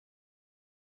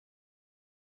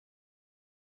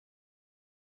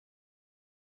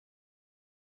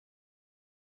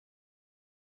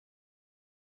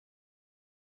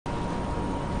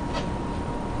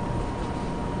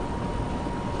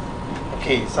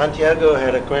Okay, Santiago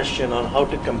had a question on how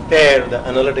to compare the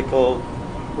analytical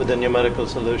with the numerical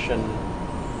solution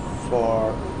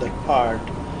for that part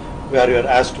where you are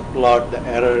asked to plot the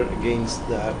error against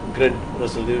the grid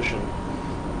resolution.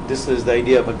 This is the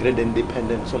idea of a grid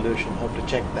independent solution, how to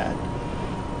check that.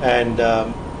 And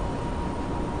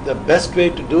the best way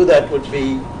to do that would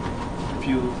be if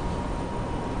you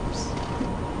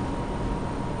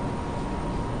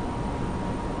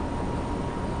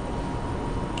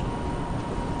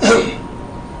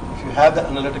have the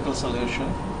analytical solution,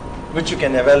 which you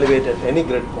can evaluate at any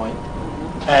grid point,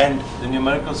 and the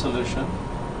numerical solution,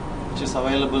 which is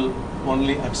available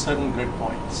only at certain grid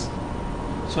points.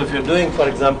 So if you're doing, for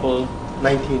example,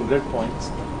 19 grid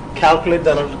points, calculate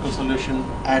the analytical solution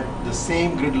at the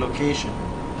same grid location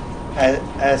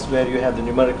as where you have the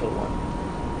numerical one,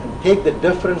 and take the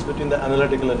difference between the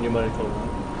analytical and numerical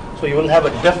one. So you will have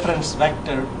a difference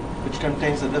vector which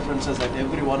contains the differences at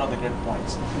every one of the grid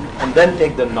points, and then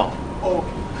take the norm.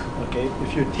 Okay.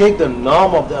 If you take the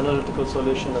norm of the analytical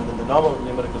solution and then the norm of the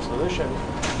numerical solution,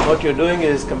 what you're doing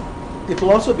is, it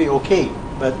will also be okay,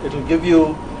 but it will give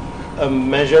you a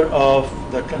measure of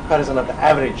the comparison of the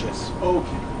averages.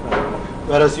 Okay. Right?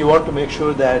 Whereas you want to make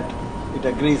sure that it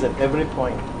agrees at every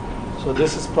point. So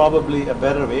this is probably a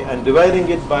better way, and dividing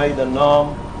it by the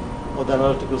norm of the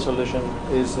analytical solution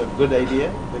is a good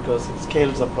idea because it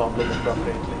scales the problem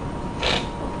appropriately.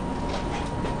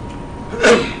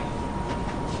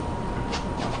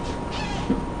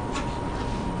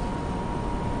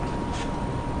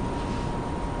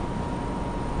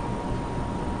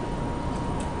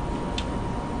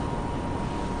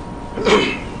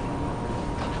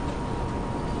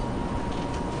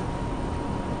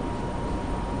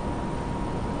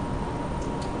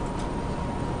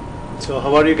 So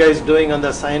how are you guys doing on the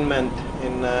assignment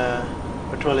in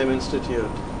Petroleum Institute?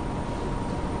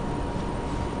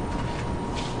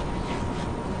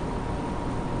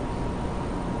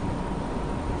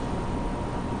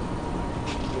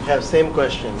 We have same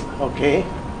question, okay.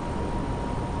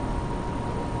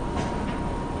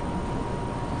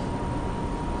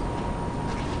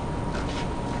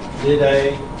 Did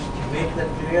I make that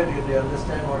clear? Did you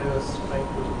understand what I was trying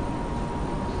to do?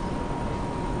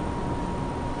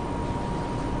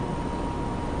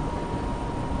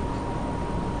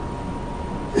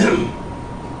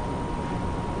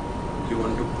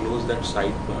 That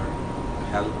sidebar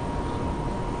help.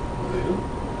 What do you do?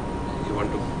 You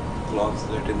want to close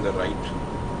that in the right.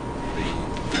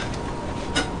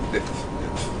 This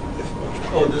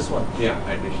one. Oh, this one. Yeah,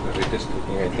 additional. It is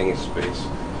taking, I think, space.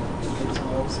 It's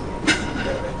also,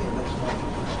 yeah, I think that's not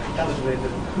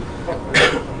calibrated.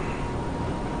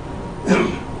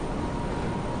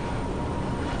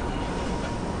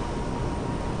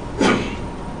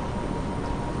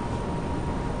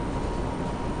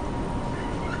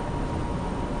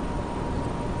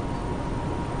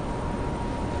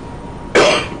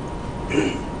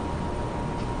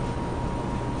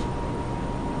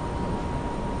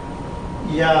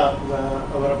 Yeah,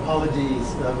 our apologies.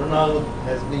 Ronald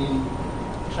has been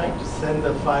trying to send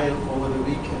the file over the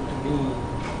weekend to me,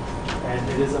 and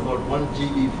it is about 1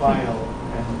 GB file,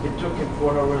 and it took him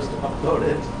 4 hours to upload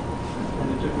it, and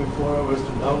it took me 4 hours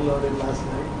to download it last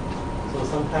night. So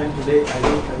sometime today I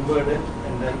will convert it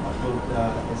and then upload the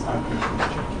SRP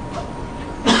picture.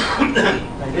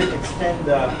 I did extend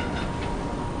the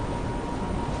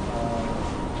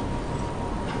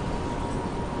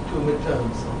two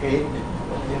midterms, okay?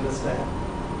 You understand?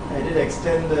 I did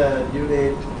extend the due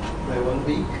date by 1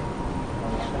 week,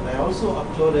 and I also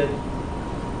uploaded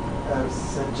a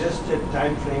suggested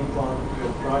time frame for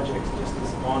your projects just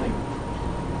this morning,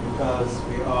 because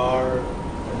we are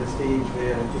at a stage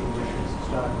where I think we should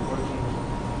start working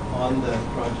on the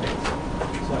projects.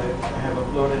 So I have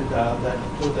uploaded that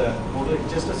to the Moodle.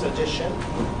 Just a suggestion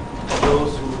for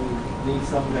those who need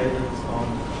some guidance on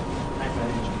time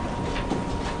management.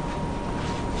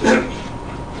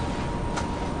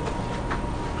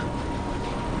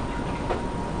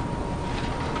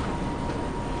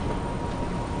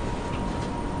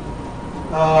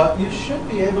 You should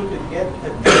be able to get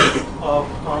a list of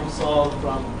COMSOL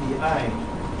from PI,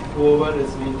 whoever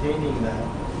is maintaining that,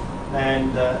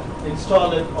 and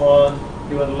install it on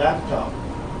your laptop.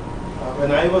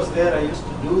 When I was there, I used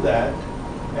to do that,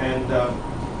 and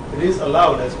it is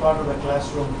allowed as part of the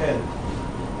classroom help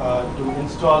to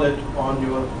install it on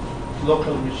your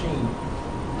local machine.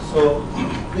 So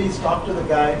please talk to the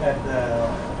guy at the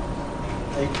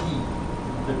IT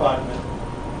department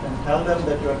and tell them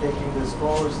that you are taking this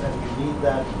course and you need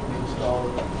that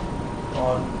installed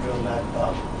on your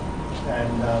laptop.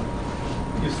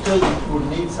 And you still would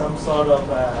need some sort of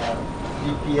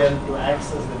VPN to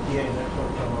access the TI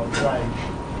network from outside,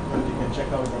 but you can check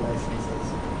out the licenses.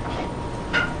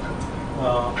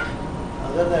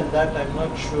 Other than that, I'm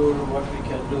not sure what we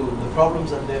can do. The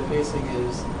problems that they're facing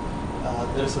is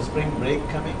there's a spring break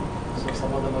coming, so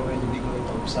some of them are going to be going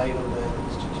outside of the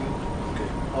institute. Okay.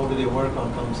 How do they work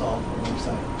on COMSOL from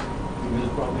outside? We will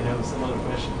probably have a similar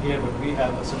question here, but we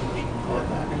have a solution for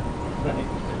that. Right?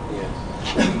 Yes.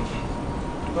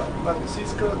 But the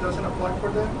Cisco doesn't apply for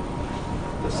them?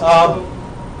 The Um,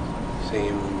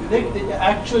 Same.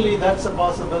 Actually, that's a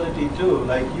possibility too.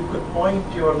 Like you could point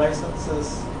your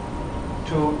licenses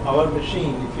to our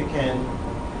machine if you can,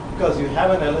 because you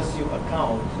have an LSU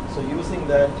account. So using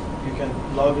that, you can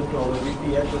log into our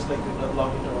VPN just like you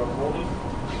log into our portal,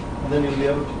 and then you'll be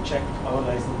able to check our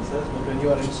licenses. But when you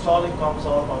are installing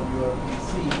COMSOL on your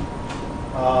PC,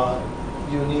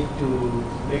 you need to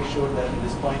make sure that it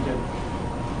is pointed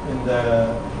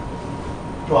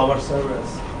to our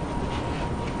servers.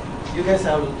 You guys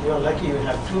you're lucky you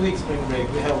have 2 weeks spring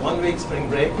break. We have 1 week spring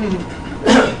break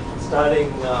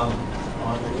starting on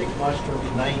I think March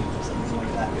 29th or something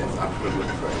like that. Yes, after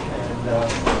Good Friday. And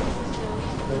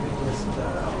let me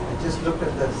I just looked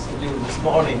at the schedule this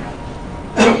morning.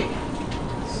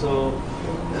 So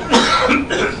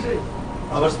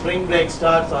our spring break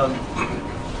starts on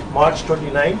March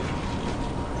 29th,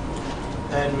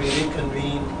 and we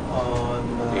reconvene on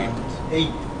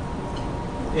 8th,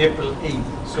 April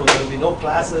 8th. So there will be no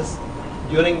classes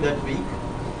during that week,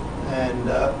 and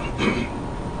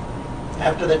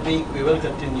after that week we will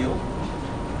continue.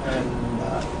 And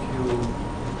if you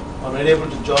are not able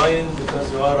to join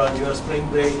because you are on your spring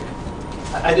break,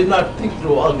 I did not think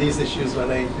through all these issues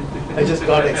when I just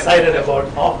got excited about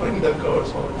offering the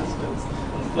course for distance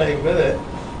and playing with it.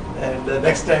 And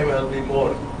next time I'll be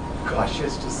more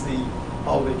cautious to see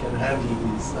how we can handle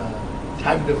these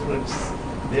time difference,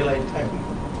 daylight time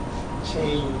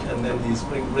change, and then these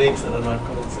spring breaks that are not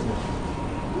coincident.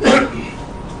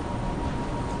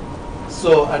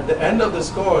 So at the end of this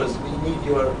course, we need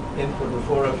your input, the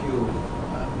 4 of you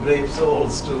brave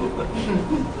souls, to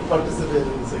participate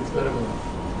in this experiment.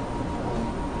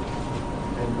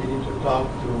 And we need to talk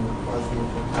to Fuzzy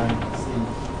for time to see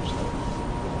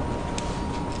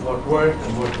what worked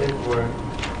and what didn't work,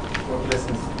 what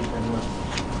lessons we can learn.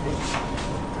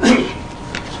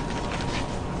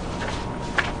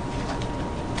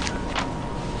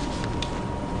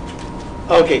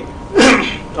 Okay.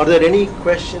 Are there any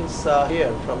questions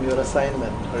here from your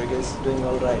assignment? Are you guys doing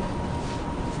all right?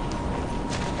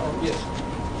 Yes.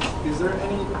 Is there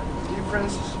any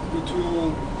difference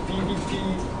between VVP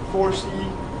 4C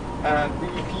and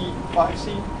VVP 5C?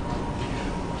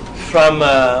 From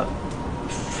a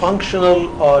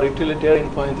functional or utilitarian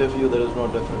point of view, there is no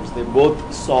difference. They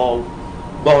both solve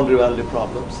boundary value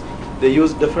problems. They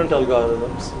use different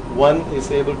algorithms. One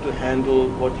is able to handle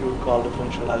what you would call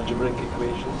differential algebraic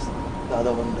equations. The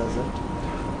other one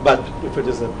doesn't. But if it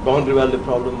is a boundary value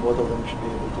problem, both of them should be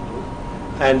able to do.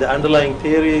 And the underlying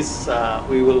theories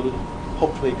we will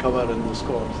hopefully cover in this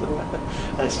course.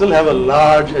 I still have a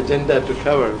large agenda to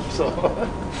cover, so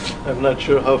I'm not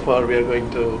sure how far we are going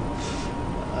to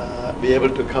be able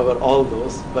to cover all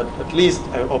those, but at least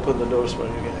I opened the doors for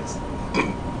you guys.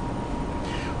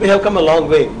 We have come a long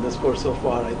way in this course so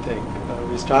far, I think.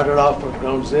 We started off from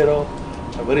ground zero,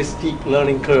 a very steep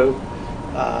learning curve,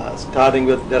 starting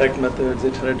with direct methods,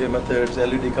 iterative methods,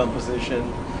 LU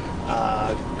decomposition,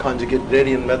 conjugate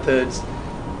gradient methods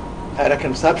at a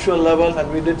conceptual level,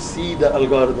 and we did see the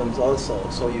algorithms also.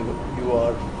 So you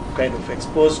are kind of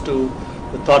exposed to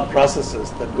the thought processes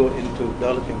that go into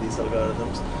developing these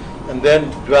algorithms, and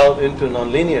then dwell into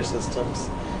nonlinear systems.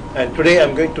 And today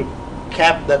I'm going to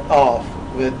cap that off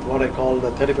with what I call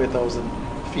the 35,000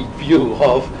 feet view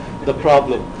of the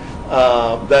problem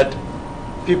that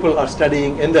people are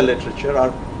studying in the literature,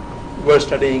 or were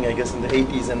studying, I guess, in the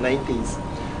 80s and 90s.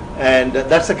 And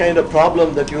that's the kind of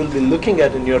problem that you will be looking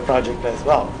at in your project as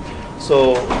well.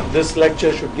 So this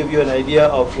lecture should give you an idea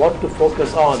of what to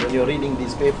focus on when you're reading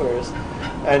these papers.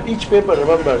 And each paper,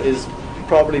 remember, is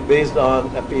probably based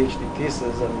on a PhD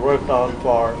thesis and worked on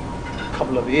for a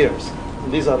couple of years.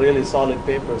 And these are really solid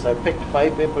papers. I picked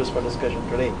 5 papers for discussion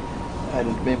today,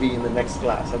 and maybe in the next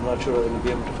class. I'm not sure I will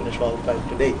be able to finish all 5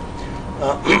 today.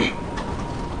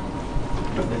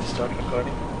 Let's start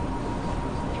recording.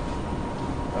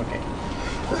 Okay.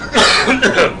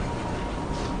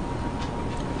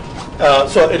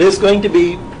 So it is going to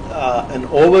be an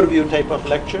overview type of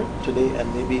lecture today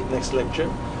and maybe next lecture.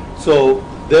 So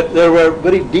there were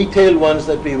very detailed ones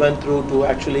that we went through to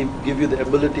actually give you the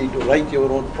ability to write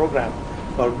your own program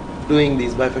for doing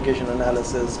these bifurcation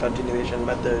analysis, continuation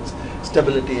methods,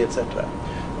 stability, etc.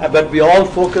 But we all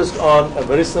focused on a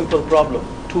very simple problem,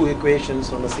 2 equations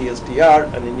from a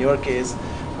CSTR, and in your case,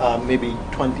 maybe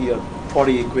 20 or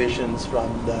 40 equations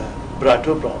from the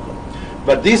BRA2 problem.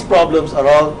 But these problems are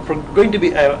all going to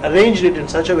be arranged it in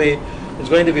such a way it's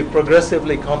going to be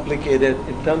progressively complicated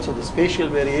in terms of the spatial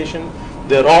variation.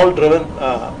 They're all driven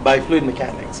by fluid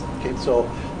mechanics. Okay, so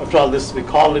after all this, we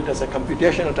call it as a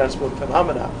computational transport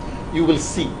phenomena. You will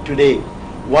see today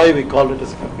why we call it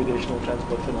as a computational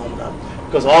transport phenomena,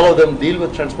 because all of them deal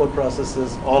with transport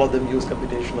processes, all of them use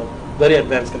computational, very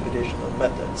advanced computational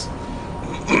methods.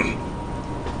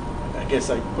 I guess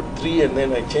I put 3 and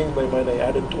then I changed my mind, I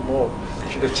added 2 more. I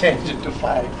should have changed it to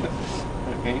 5.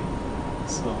 Okay,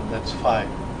 so that's 5.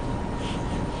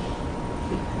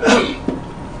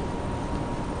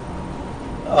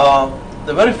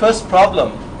 The very first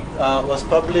problem was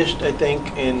published, I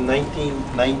think, in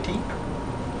 1990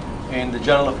 in the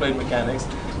Journal of Fluid Mechanics.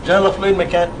 Journal of Fluid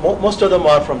Mechanics, most of them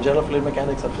are from Journal of Fluid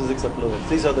Mechanics and Physics of Fluids.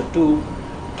 These are the 2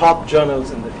 top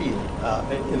journals in the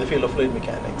field of fluid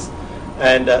mechanics.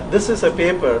 And this is a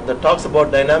paper that talks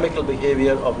about dynamical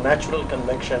behavior of natural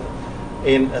convection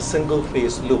in a single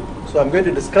phase loop. So I'm going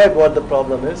to describe what the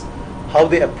problem is, how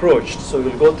they approached. So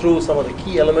we'll go through some of the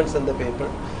key elements in the paper,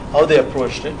 how they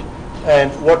approached it,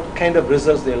 and what kind of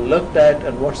results they looked at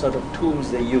and what sort of tools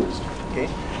they used. Okay,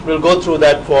 we'll go through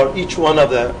that for each one of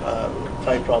the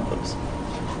 5 problems.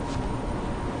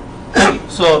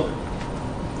 So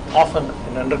often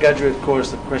in undergraduate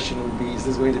course, the question would be, is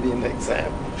this going to be in the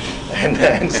exam? And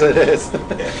the answer is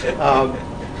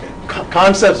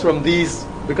concepts from these,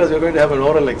 because you're going to have an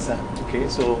oral exam. Okay,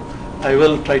 so I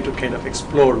will try to kind of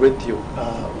explore with you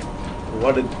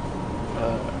what did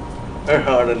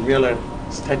Erhard and Mueller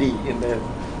study in their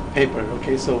paper.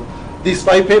 Okay, so these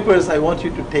 5 papers I want you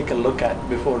to take a look at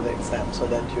before the exam so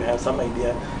that you have some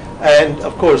idea. And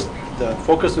of course, the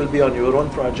focus will be on your own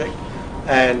project.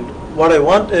 And what I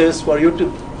want is for you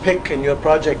to pick in your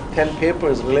project 10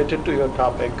 papers related to your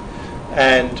topic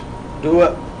and do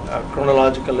a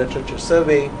chronological literature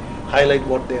survey, highlight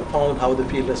what they found, how the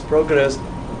field has progressed,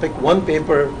 and pick 1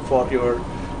 paper for your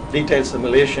detailed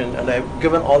simulation. And I've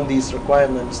given all these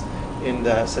requirements in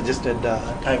the suggested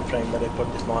time frame that I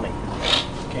put this morning.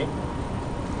 Okay.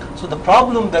 So the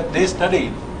problem that they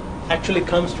studied actually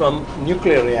comes from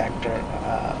nuclear reactor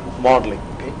modeling.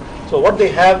 Okay. So what they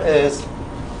have is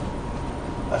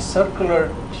a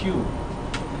circular tube,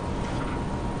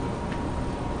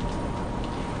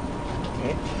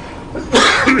 okay,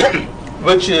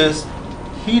 which is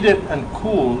heated and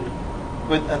cooled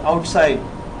with an outside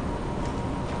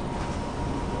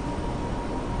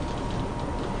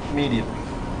medium.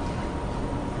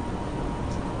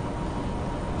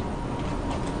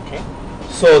 Okay,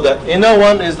 so the inner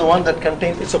one is the one that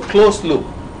contains, it's a closed loop.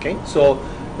 Okay, so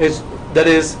that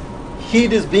is,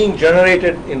 heat is being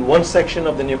generated in one section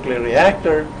of the nuclear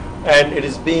reactor, and it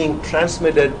is being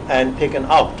transmitted and taken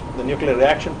out. The nuclear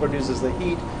reaction produces the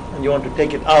heat, and you want to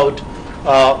take it out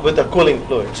with a cooling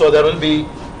fluid. So there will be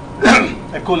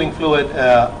a cooling fluid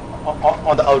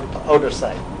on the outer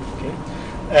side. Okay?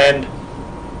 And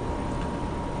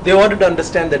they wanted to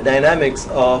understand the dynamics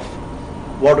of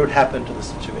what would happen to the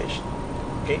situation.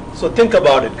 Okay? So think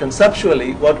about it.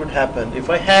 Conceptually, what would happen if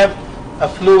I have a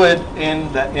fluid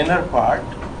in the inner part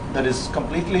that is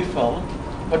completely filled,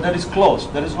 but that is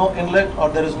closed. There is no inlet or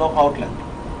there is no outlet.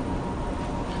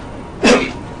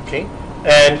 Okay,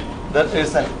 and there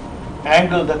is an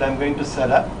angle that I'm going to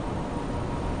set up.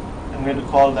 I'm going to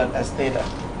call that as theta.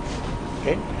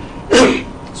 Okay,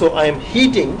 so I am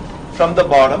heating from the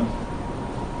bottom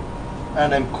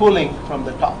and I'm cooling from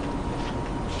the top.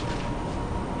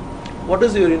 What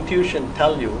does your intuition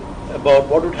tell you about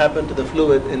what would happen to the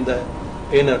fluid in the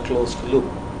inner closed loop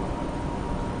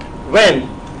when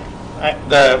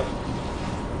the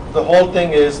whole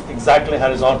thing is exactly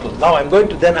horizontal? Now I'm going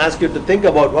to then ask you to think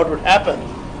about what would happen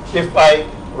if I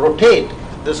rotate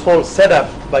this whole setup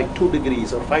by 2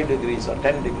 degrees or 5 degrees or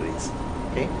 10 degrees.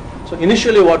 Okay, so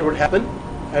initially what would happen,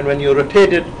 and when you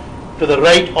rotate it to the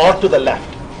right or to the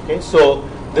left. Okay, so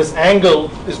this angle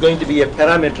is going to be a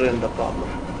parameter in the problem.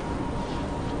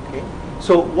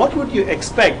 So what would you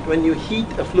expect when you heat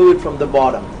a fluid from the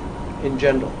bottom in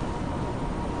general?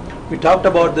 We talked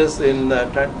about this in the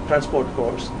transport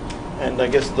course, and I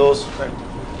guess those,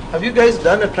 have you guys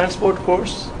done a transport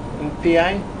course in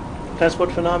PI,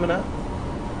 transport phenomena?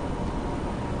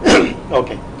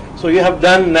 Okay, so you have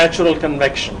done natural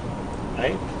convection,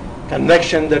 right?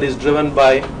 Convection that is driven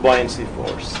by buoyancy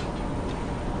force.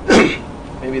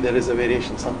 Maybe there is a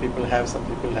variation, some people have, some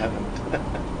people haven't.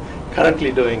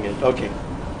 Currently doing it, okay.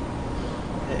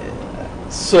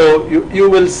 So you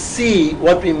will see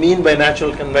what we mean by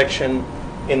natural convection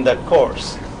in that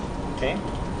course. Okay.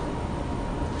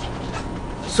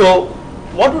 So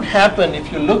what would happen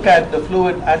if you look at the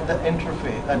fluid at the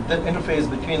interface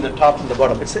between the top and the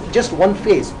bottom? It's just one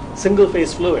phase, single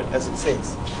phase fluid, as it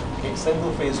says. Okay,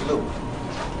 single phase loop.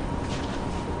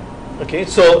 Okay,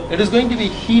 so it is going to be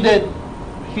heated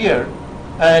here,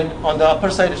 and on the upper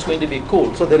side it's going to be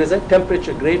cool. So there is a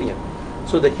temperature gradient.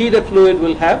 So the heated fluid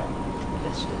will have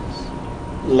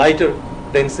lighter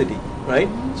density, right?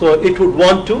 So it would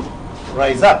want to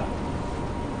rise up.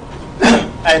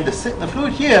 And the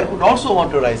fluid here would also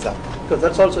want to rise up because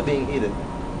that's also being heated.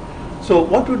 So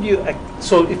what would you,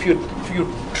 so if you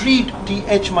treat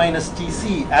TH minus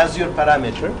TC as your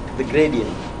parameter, the gradient,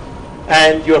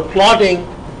 and you're plotting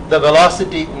the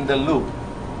velocity in the loop,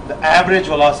 the average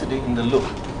velocity in the loop,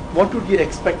 what would you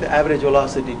expect the average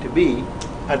velocity to be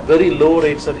at very low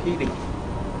rates of heating?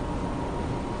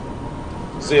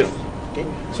 0. Okay?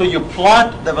 So you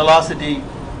plot the velocity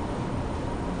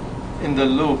in the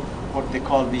loop, what they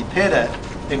call V theta,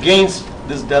 against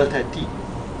this delta T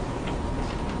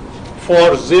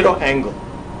for 0 angle.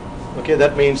 Okay,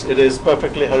 that means it is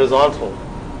perfectly horizontal,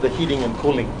 the heating and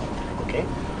cooling. Okay,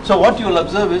 so what you will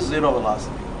observe is 0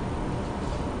 velocity.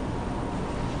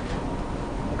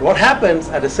 But what happens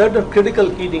at a certain critical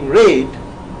heating rate,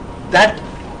 that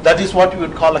is what we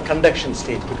would call a conduction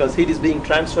state, because heat is being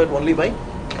transferred only by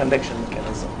conduction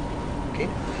mechanism. Okay,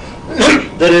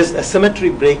 there is a symmetry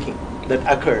breaking that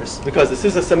occurs because this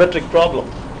is a symmetric problem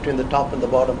between the top and the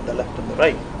bottom, the left and the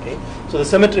right. Okay, so the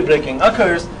symmetry breaking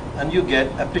occurs, and you get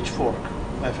a pitchfork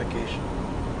bifurcation.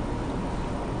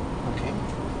 Okay,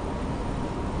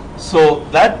 so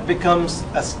that becomes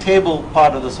a stable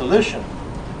part of the solution.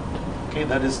 Okay,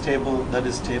 that is stable, that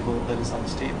is stable, that is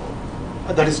unstable.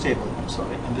 That is stable, I'm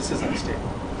sorry, and this is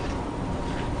unstable.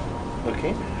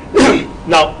 Okay,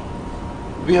 now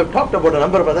we have talked about a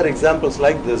number of other examples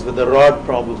like this with the rod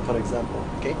problem, for example.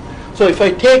 Okay, so if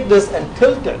I take this and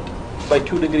tilt it by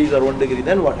 2 degrees or 1 degree,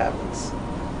 then what happens?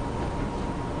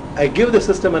 I give the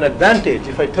system an advantage.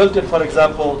 If I tilt it, for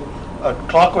example, a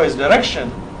clockwise direction,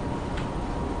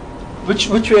 which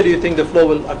way do you think the flow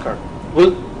will occur?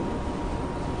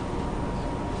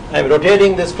 I'm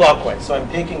rotating this clockwise, so I'm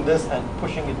taking this and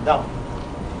pushing it down.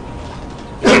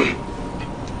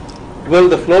 Will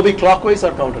the flow be clockwise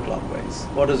or counterclockwise?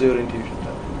 What does your intuition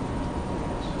tell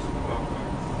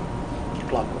you?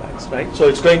 Clockwise, right? So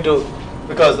it's going to,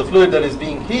 because the fluid that is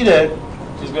being heated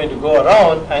is going to go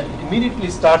around and it immediately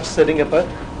starts setting up a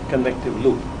convective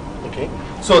loop. Okay,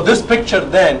 so this picture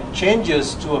then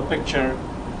changes to a picture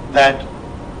that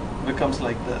becomes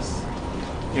like this.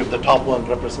 If the top one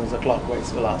represents the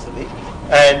clockwise velocity,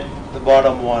 and the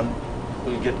bottom one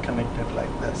will get connected like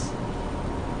this,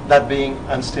 that being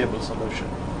unstable solution.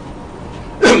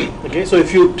 Okay, so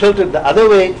if you tilt it the other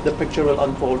way, the picture will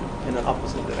unfold in an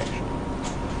opposite direction.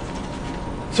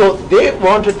 So they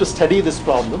wanted to study this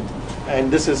problem,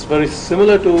 and this is very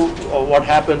similar to what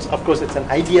happens. Of course, it's an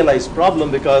idealized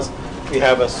problem because we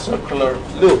have a circular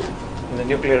loop. In the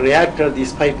nuclear reactor,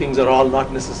 these pipings are all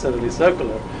not necessarily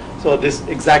circular. So this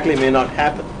exactly may not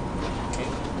happen. Okay.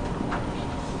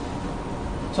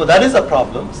 So that is the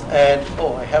problem. And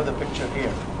oh, I have the picture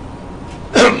here.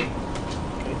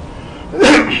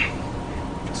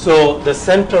 So the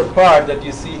center part that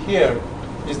you see here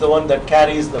is the one that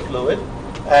carries the fluid,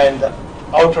 and the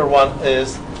outer one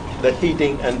is the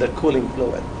heating and the cooling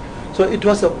fluid. So it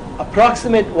was an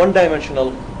approximate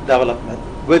one-dimensional development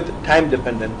with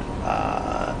time-dependent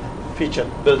feature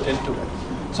built into it.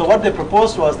 So what they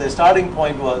proposed was, their starting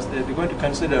point was they were going to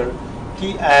consider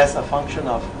T as a function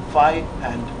of phi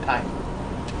and time.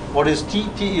 What is T?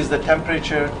 T is the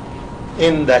temperature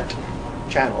in that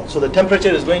channel. So the temperature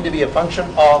is going to be a function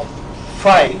of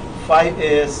phi. Phi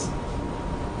is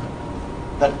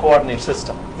that coordinate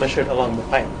system measured along the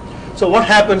pipe. So what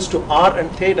happens to R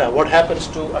and theta? What happens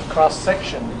to a cross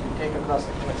section? If you take a cross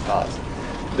section across,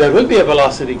 there will be a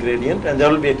velocity gradient and there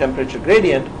will be a temperature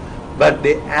gradient, but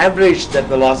they averaged that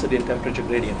velocity and temperature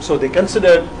gradient. So they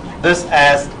considered this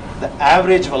as the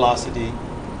average velocity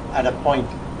at a point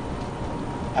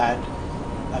at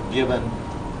a given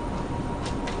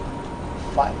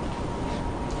phi.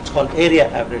 It's called area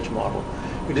average model.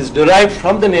 It is derived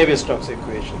from the Navier-Stokes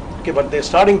equation. Okay, but their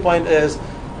starting point is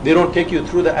they don't take you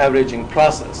through the averaging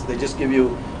process. They just give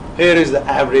you, here is the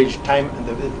average time and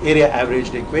the area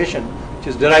averaged equation, which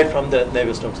is derived from the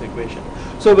Navier-Stokes equation.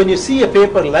 So when you see a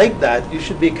paper like that, you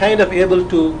should be kind of able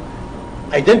to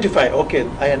identify, okay,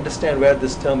 I understand where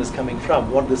this term is coming from,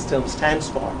 what this term stands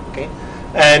for, okay?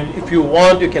 And if you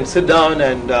want, you can sit down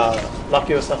and lock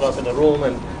yourself up in a room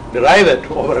and derive it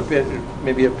over a period,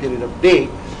 maybe a period of day,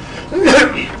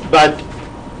 but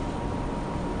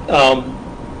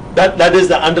that is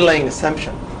the underlying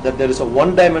assumption, that there is a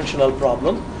one-dimensional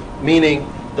problem, meaning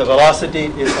the velocity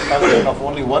is a function of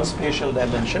only one spatial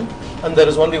dimension, and there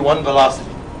is only one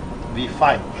velocity, v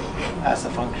phi, as a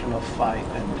function of phi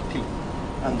and t.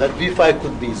 And that v phi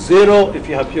could be 0 if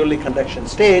you have purely conduction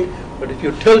state, but if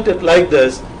you tilt it like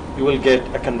this, you will get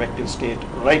a convective state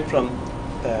right from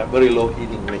very low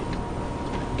heating rate.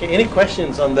 Okay, any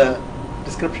questions on the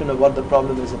description of what the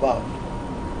problem is about?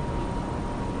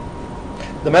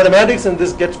 The mathematics in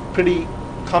this gets pretty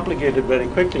complicated very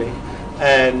quickly,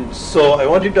 and so I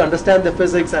want you to understand the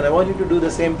physics, and I want you to do the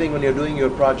same thing when you're doing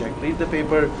your project. Read the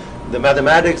paper. The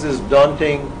mathematics is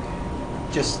daunting.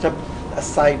 Just step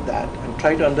aside that and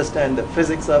try to understand the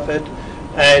physics of it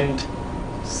and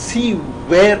see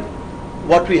where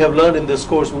what we have learned in this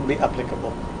course would be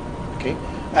applicable. Okay,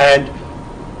 and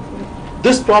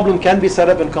this problem can be set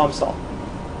up in COMSOL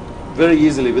very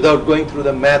easily without going through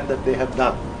the math that they have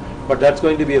done. But that's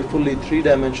going to be a fully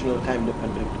three-dimensional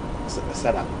time-dependent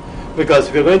setup. Because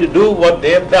if you're going to do what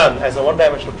they have done as a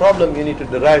one-dimensional problem, you need to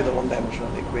derive the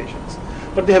one-dimensional equations.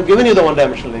 But they have given you the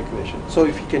one-dimensional equation. So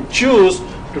if you can choose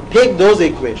to take those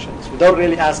equations without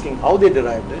really asking how they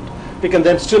derived it, we can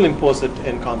then still impose it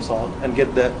in COMSOL and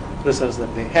get the results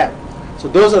that they have. So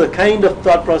those are the kind of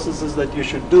thought processes that you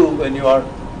should do when you are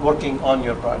working on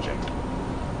your project.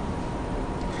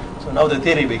 So now the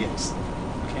theory begins.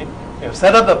 Okay, you have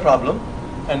set up the problem,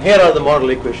 and here are the model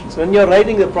equations. When you're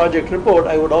writing the project report,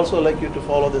 I would also like you to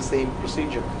follow the same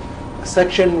procedure. A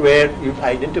section where you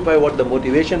identify what the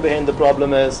motivation behind the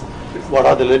problem is, what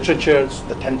are the literatures,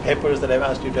 the 10 papers that I've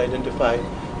asked you to identify,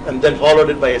 and then followed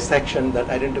it by a section that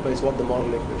identifies what the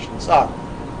model equations are,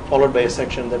 followed by a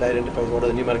section that identifies what are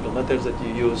the numerical methods that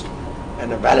you used,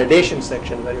 and a validation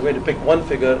section where you're going to pick one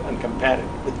figure and compare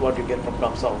it with what you get from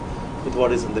COMSOL, with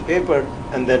what is in the paper,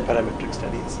 and then parametric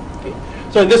studies. Okay.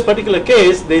 So in this particular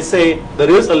case, they say there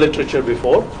is a literature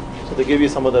before, so they give you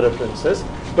some of the references,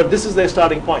 but this is their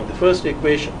starting point, the first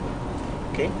equation.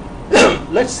 Okay.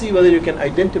 Let's see whether you can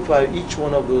identify each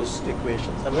one of those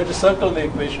equations. I'm going to circle the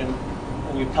equation,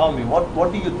 and you tell me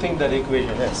what do you think that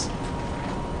equation is?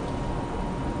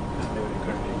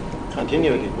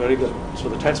 Continuity, very good. So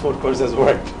the transport course has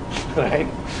worked, right?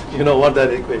 You know what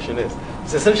that equation is.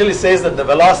 It essentially says that the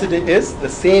velocity is the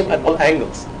same at all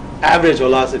angles, average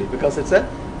velocity, because it's an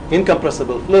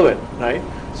incompressible fluid, right?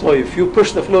 So if you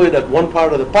push the fluid at one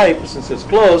part of the pipe, since it's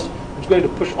closed, it's going to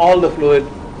push all the fluid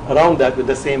around that with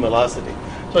the same velocity.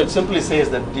 So it simply says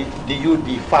that du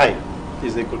d phi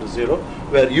is equal to 0,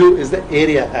 where u is the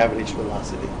area average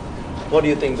velocity. What do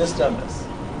you think this term is?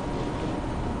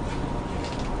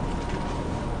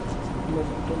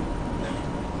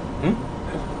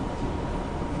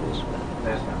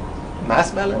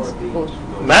 Mass balance?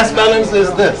 Mass balance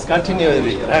is this,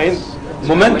 continuity, right?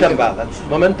 Momentum balance.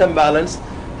 Momentum balance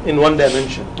in one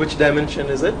dimension. Which dimension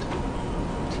is it?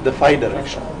 The phi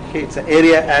direction. Okay, it's an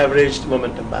area averaged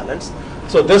momentum balance.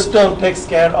 So this term takes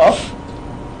care of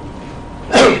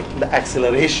the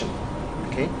acceleration.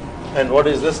 Okay, and what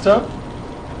is this term?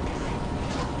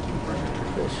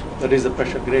 That is the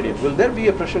pressure gradient. Will there be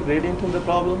a pressure gradient in the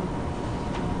problem?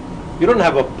 You don't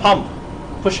have a pump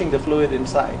pushing the fluid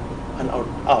inside and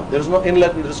out. There's no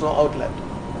inlet and there's no outlet,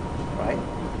 right?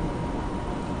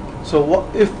 So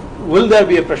will there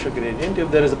be a pressure gradient? If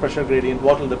there is a pressure gradient,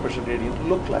 what will the pressure gradient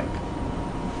look like?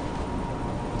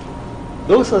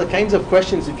 Those are the kinds of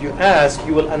questions, if you ask,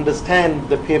 you will understand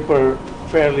the paper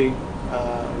fairly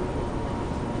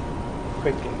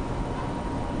quickly.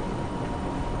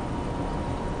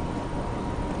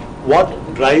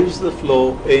 What drives the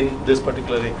flow in this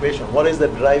particular equation? What is the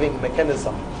driving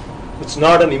mechanism? It's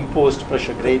not an imposed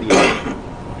pressure gradient,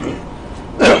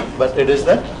 but it is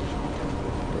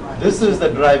this is the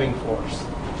driving force,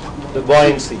 the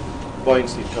buoyancy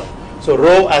term. So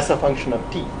rho as a function of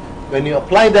t. When you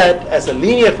apply that as a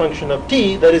linear function of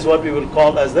t, that is what we will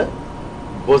call as the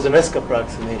Bosonesque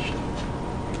approximation.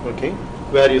 Okay,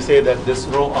 where you say that this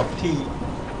rho of t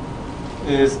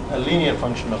is a linear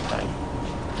function of time.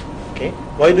 Okay,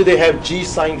 why do they have g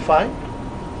sine phi?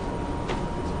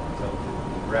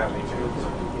 Gravity.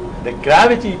 The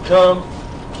gravity term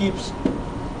keeps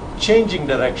changing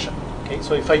direction. Okay,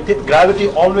 so if I take gravity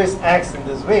always acts in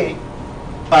this way,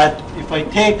 but if I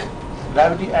take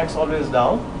gravity acts always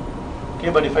down. Okay,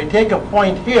 but if I take a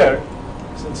point here,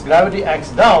 since gravity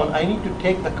acts down, I need to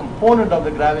take the component of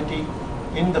the gravity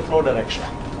in the flow direction.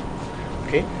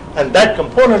 Okay, and that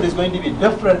component is going to be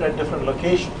different at different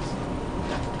locations.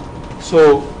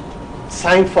 So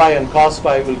sine phi and cos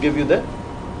phi will give you the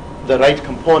the right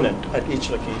component at each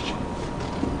location.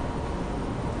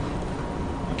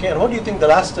 Okay, and what do you think the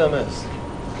last term is?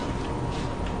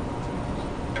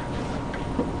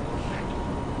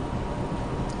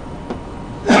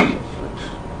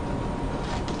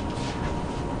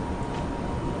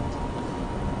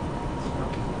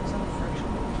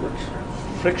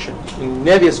 Friction. In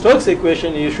Navier-Stokes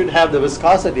equation, you should have the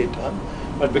viscosity term,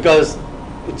 but because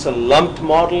it's a lumped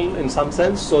model in some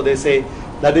sense, so they say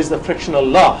that is the frictional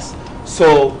loss.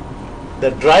 So the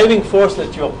driving force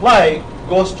that you apply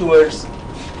goes towards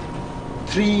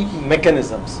three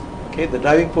mechanisms. Okay, the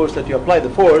driving force that you apply,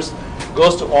 the force,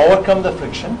 goes to overcome the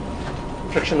friction,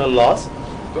 frictional loss,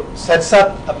 sets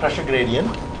up a pressure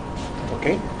gradient.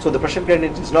 Okay, so the pressure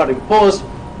gradient is not imposed,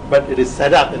 but it is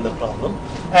set up in the problem,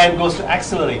 and goes to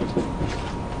accelerate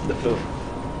the fluid.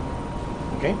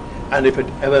 Okay, and if it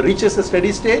ever reaches a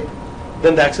steady state,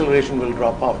 then the acceleration will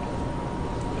drop out.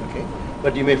 Okay,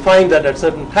 but you may find that at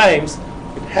certain times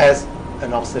it has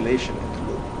an oscillation in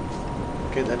the loop.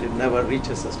 Okay, that it never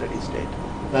reaches a steady state.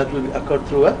 That will occur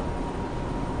through a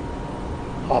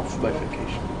Hopf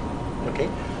bifurcation. Okay,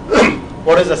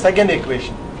 what is the second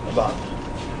equation about?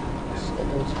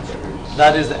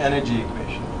 That is the energy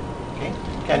equation. Okay,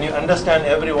 can you understand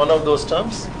every one of those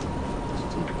terms?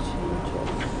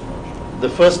 The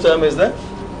first term is the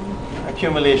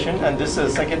accumulation, and this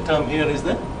is second term here is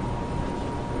the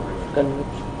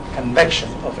convection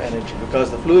of energy, because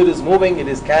the fluid is moving, it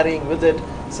is carrying with it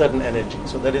certain energy.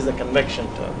 So that is the convection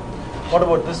term. What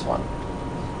about this one?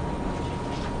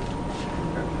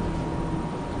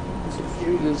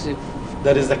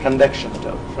 That is the conduction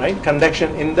term, right?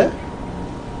 Conduction in the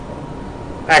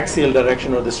axial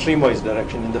direction or the streamwise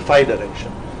direction, in the phi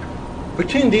direction.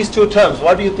 Between these two terms,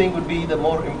 what do you think would be the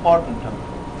more important term?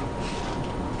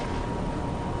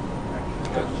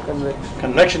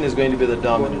 Convection is going to be the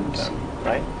dominant term,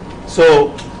 right?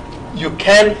 So you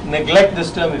can neglect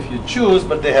this term if you choose,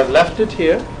 but they have left it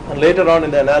here, and later on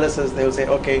in the analysis they will say,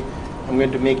 okay, I'm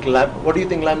going to make lambda. What do you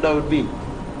think lambda would be?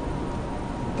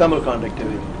 Thermal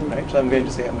conductivity, right? So I'm going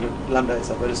to say lambda is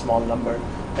a very small number.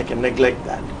 I can neglect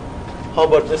that. How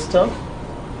about this term?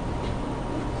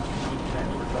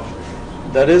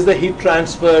 That is the heat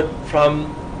transferred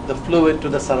from the fluid to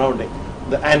the surrounding,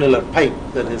 the annular pipe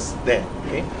that is there.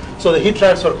 Okay? So the heat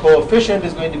transfer coefficient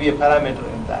is going to be a parameter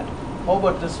in that. How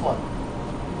about this one?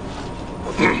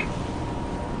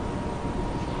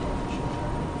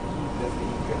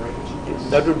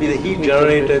 That would be the heat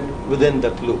generated within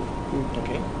that loop.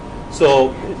 Okay,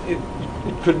 so it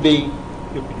could be,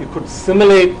 you could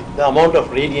simulate the amount of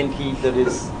radiant heat that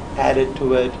is added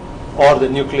to it, or the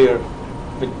nuclear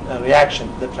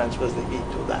reaction that transfers the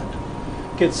heat to that.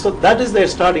 Okay, so that is their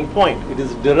starting point. It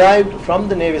is derived from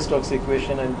the Navier-Stokes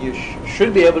equation, and you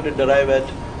should be able to derive it.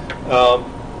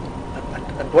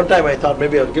 At one time I thought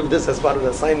maybe I'll give this as part of the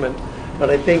assignment, but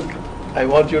I think I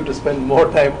want you to spend more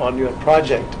time on your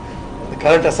project. The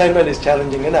current assignment is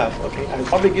challenging enough. Okay, I'll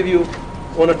probably give you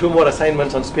one or two more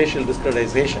assignments on spatial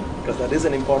discretization, because that is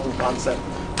an important concept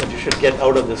that you should get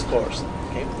out of this course.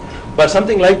 Okay, but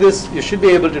something like this you should be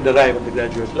able to derive at the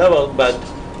graduate level, but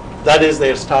that is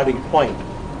their starting point.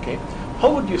 Okay, how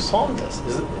would you solve this?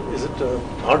 Is it an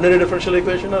ordinary differential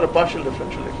equation or a partial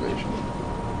differential equation?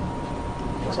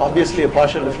 It's obviously a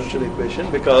partial differential equation,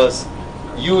 because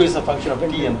u is a function of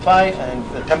t and phi, and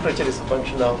the temperature is a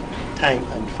function of time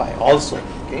and phi also.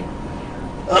 Okay.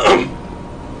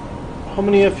 How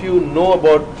many of you know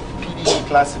about PDE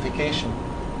classification?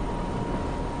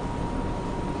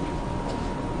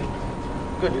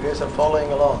 Good, you guys are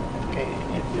following along. Okay.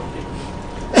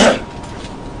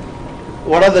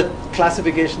 What are the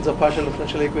classifications of partial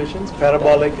differential equations?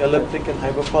 Parabolic, elliptic, and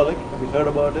hyperbolic. Have you heard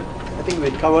about it? I think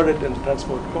we covered it in the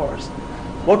transport course.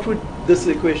 What would this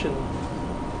equation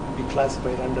be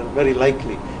classified under? Very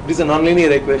likely. It is a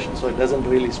nonlinear equation, so it doesn't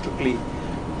really strictly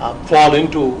fall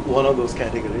into one of those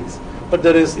categories. But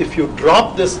there is, if you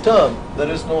drop this term, there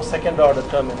is no second order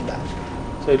term in that.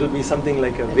 So it will be something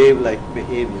like a wave-like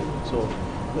behavior. So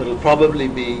it will probably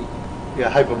be a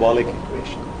hyperbolic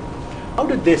equation. How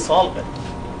did they solve it?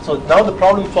 So now the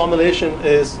problem formulation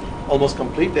is almost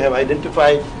complete. They have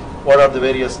identified what are the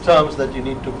various terms that you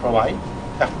need to provide.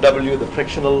 FW, the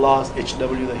frictional loss,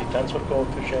 HW, the heat transfer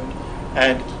coefficient,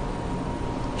 and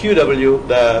QW,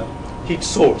 the heat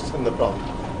source in the problem.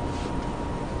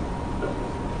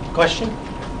 Question?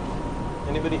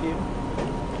 Anybody here?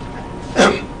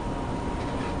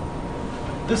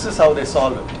 This is how they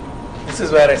solve it. This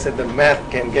is where I said the math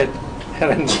can get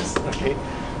horrendous. Okay,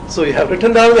 so you have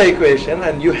written down the equation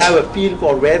and you have a feel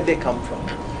for where they come from.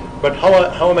 But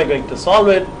how am I going to solve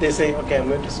it? They say, okay, I'm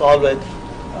going to solve it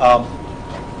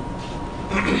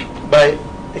by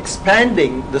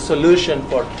expanding the solution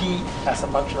for t as a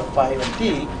function of phi and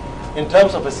t in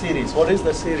terms of a series. What is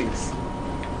the series?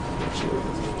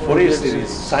 Fourier series,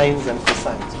 sines and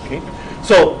cosines. Okay.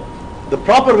 So the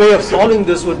proper way of solving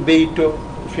this would be to,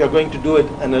 if you are going to do it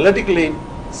analytically,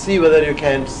 see whether you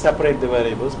can separate the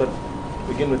variables. But to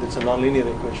begin with, it's a nonlinear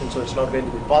equation, so it's not going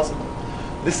to be possible.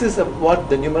 This is what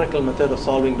the numerical method of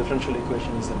solving differential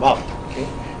equation is about. Okay.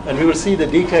 And we will see the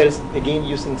details again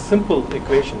using simple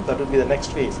equations. That will be the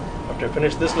next phase. After I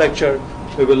finish this lecture,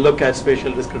 we will look at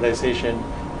spatial discretization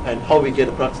and how we get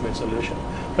approximate solution.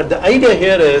 But the idea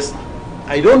here is,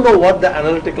 I don't know what the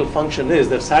analytical function is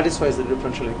that satisfies the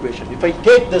differential equation. If I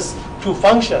take these two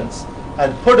functions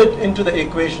and put it into the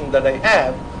equation that I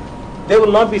have, they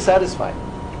will not be satisfied.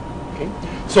 Okay?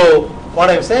 So what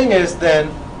I'm saying is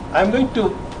then, I'm going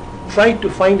to try to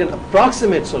find an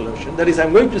approximate solution. That is,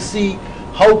 I'm going to see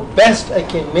how best I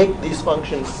can make these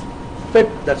functions fit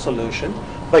that solution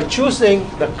by choosing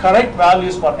the correct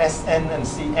values for Sn and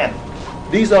Cn.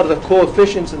 These are the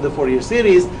coefficients in the Fourier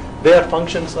series. They are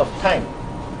functions of time.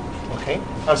 Okay?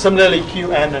 And similarly,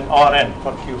 Qn and Rn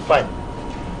for Q phi.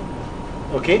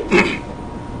 Okay?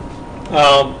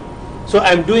 So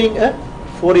I'm doing a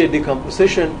Fourier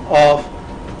decomposition of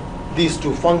these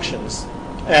two functions.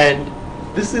 And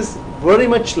this is very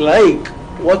much like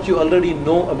what you already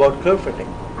know about curve fitting.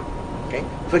 Okay?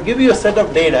 If I give you a set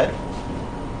of data,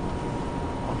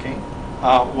 okay,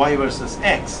 y versus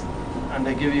x, and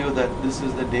I give you that this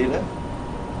is the data,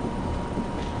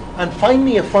 and find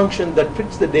me a function that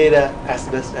fits the data as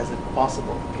best as it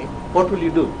possible. Okay? What will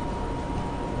you do?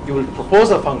 You will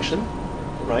propose a function,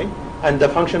 right? And the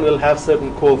function will have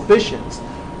certain coefficients.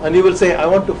 And you will say, I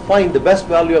want to find the best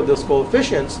value of those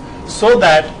coefficients so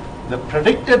that the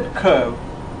predicted curve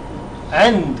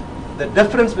and the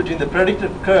difference between the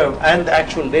predicted curve and the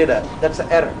actual data, that's an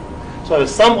error. So I will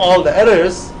sum all the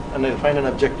errors and I'll find an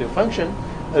objective function.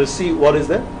 I'll see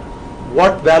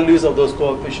what values of those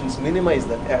coefficients minimize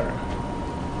that error.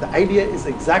 The idea is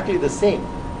exactly the same,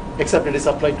 except it is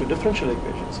applied to differential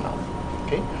equations now.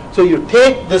 Okay? So you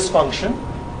take this function,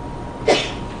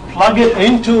 plug it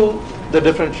into the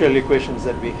differential equations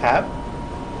that we have,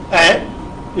 and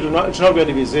it's not going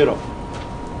to be 0.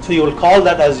 So you will call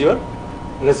that as your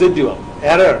residual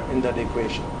error in that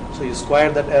equation. So you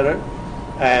square that error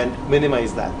and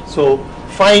minimize that. So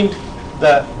find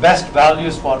the best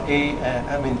values for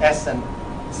S and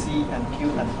C and Q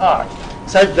and R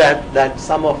such that that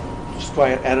sum of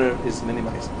square error is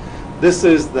minimized. This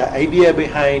is the idea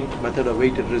behind method of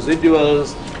weighted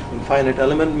residuals, infinite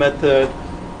element method.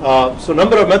 So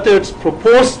number of methods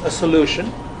propose a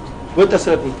solution with a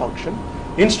certain function.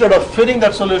 Instead of fitting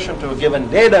that solution to a given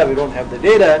data, we don't have the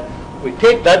data, we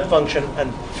take that function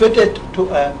and fit it to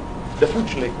a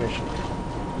differential equation.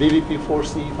 BVP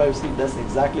 4C, 5C does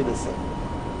exactly the same.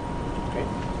 Okay?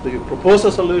 So you propose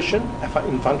a solution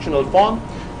in functional form,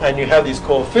 and you have these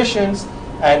coefficients,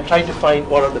 and try to find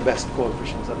what are the best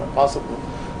coefficients that are possible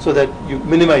so that you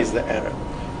minimize the error.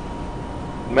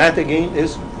 Math again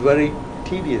is very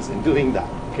tedious in doing that.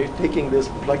 Okay? Taking this,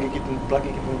 plugging it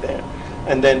in there,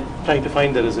 and then trying to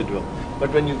find the residual.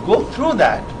 But when you go through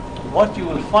that, what you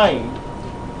will find,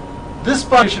 this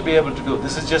part you should be able to do.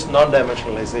 This is just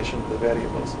non-dimensionalization of the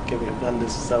variables. Okay, we have done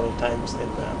this several times in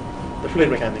the fluid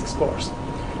mechanics course.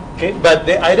 Okay, but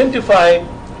they identify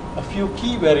a few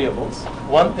key variables.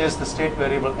 One is the state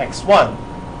variable x1,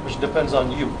 which depends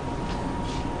on u.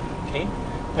 Okay,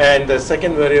 and the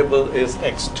second variable is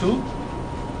x2,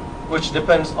 which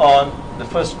depends on the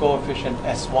first coefficient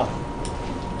s1,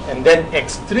 and then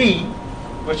x3,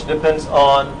 which depends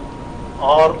on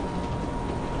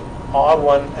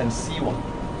R1 and C1.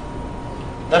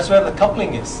 That's where the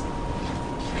coupling is.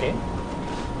 Okay.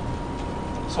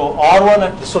 So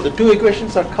R1 so the two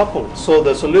equations are coupled. So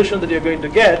the solution that you're going to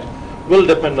get will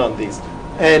depend on these.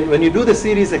 And when you do the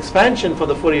series expansion for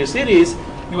the Fourier series,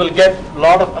 you will get a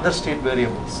lot of other state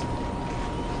variables.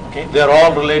 Okay. They're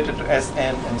all related to Sn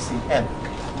and Cn.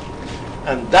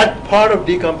 And that part of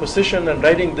decomposition and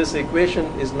writing this equation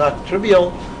is not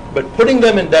trivial, but putting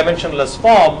them in dimensionless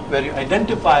form, where you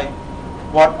identify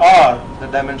what are the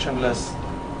dimensionless,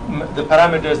 the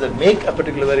parameters that make a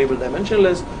particular variable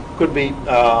dimensionless,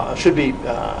 should be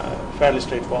fairly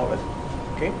straightforward.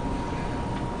 Okay.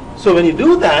 So when you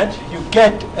do that, you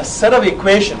get a set of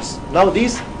equations. Now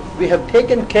these, we have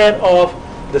taken care of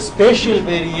the spatial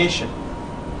variation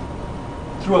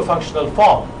through a functional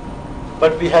form,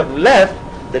 but we have left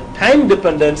the time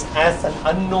dependence as an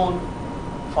unknown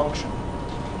function,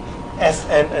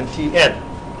 Sn and Tn.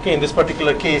 Okay, in this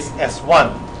particular case,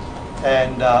 S1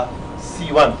 and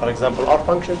C1, for example, are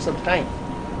functions of time.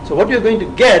 So what you're going to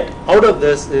get out of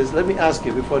this is, let me ask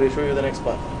you before I show you the next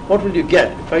part, what will you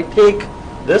get? If I take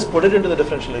this, put it into the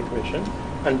differential equation,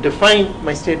 and define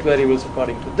my state variables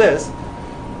according to this,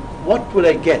 what will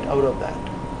I get out of that?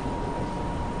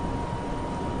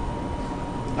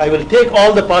 I will take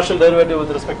all the partial derivative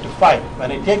with respect to phi.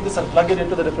 When I take this and plug it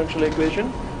into the differential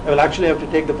equation, I will actually have to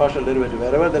take the partial derivative.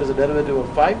 Wherever there is a derivative of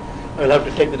phi, I will have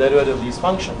to take the derivative of these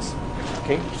functions.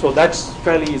 Okay, so that's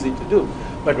fairly easy to do.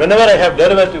 But whenever I have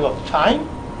derivative of time,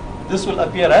 this will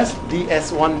appear as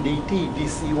ds1 dt,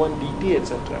 dc1 dt,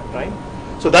 etc. Right?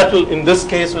 So that will, in this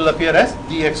case, will appear as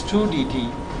dx2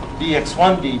 dt,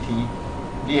 dx1 dt,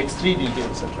 dx3 dt,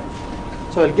 etc.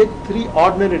 So I'll get three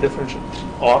ordinary differential,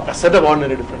 or a set of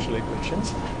ordinary differential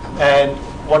equations. And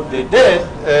what they did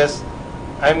is,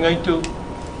 I'm going to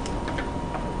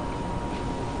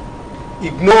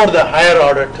ignore the higher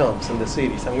order terms in the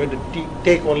series. I'm going to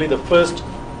take only the first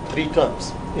three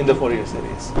terms in the Fourier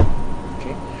series.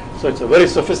 Okay? So it's a very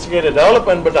sophisticated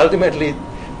development, but ultimately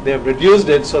they have reduced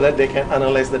it so that they can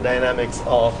analyze the dynamics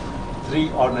of three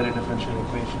ordinary differential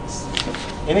equations.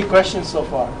 Any questions so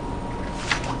far?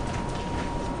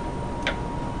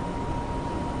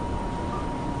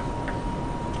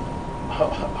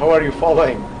 How are you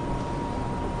following?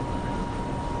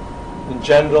 In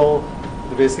general,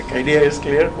 the basic idea is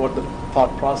clear, what the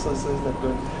thought process is.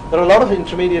 There are a lot of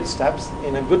intermediate steps.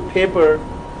 In a good paper,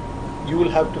 you will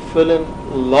have to fill in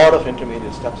a lot of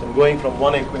intermediate steps and going from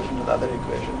one equation to the other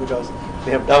equation, because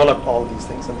they have developed all these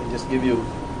things and they just give you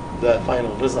the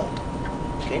final result.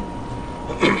 Okay?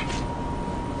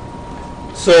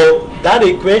 So that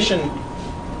equation,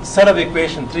 set of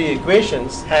equation, three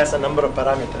equations, has a number of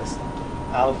parameters: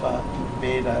 alpha,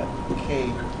 beta,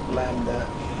 k, lambda,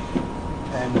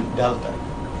 and delta.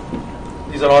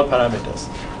 These are all parameters.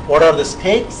 What are the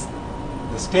states?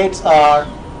 The states are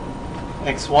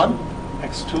x1,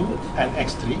 x2, and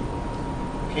x3.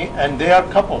 Okay, and they are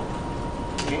coupled.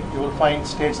 Okay, you will find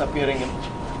states appearing in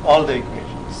all the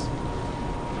equations.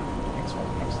 x1,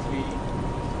 x3,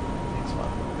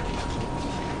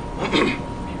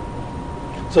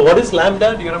 x1. So what is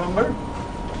lambda? Do you remember?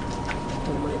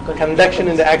 Conduction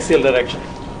in the axial direction.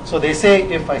 So they say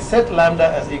if I set lambda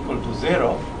as equal to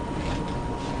 0,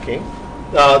 okay,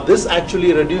 this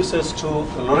actually reduces to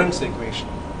the Lorentz equation.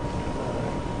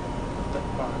 That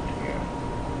part here.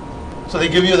 So they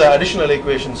give you the additional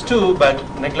equations too, but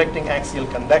neglecting axial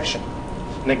conduction,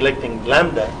 neglecting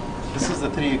lambda, this is the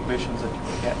three equations that you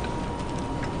will get.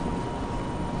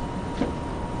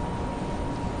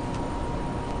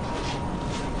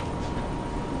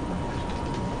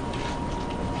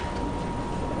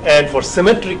 And for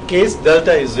symmetric case,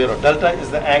 delta is 0. Delta is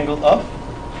the angle of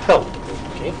tilt.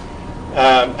 Okay?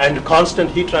 And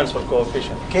constant heat transfer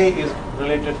coefficient. K is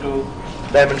related to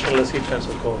dimensionless heat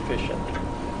transfer coefficient.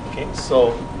 Okay,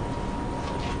 so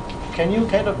can you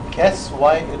kind of guess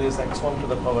why it is x1 to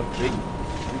the power 3?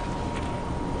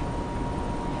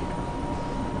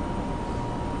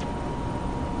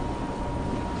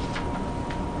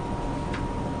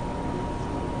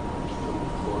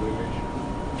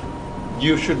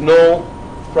 You should know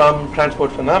from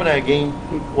transport phenomena again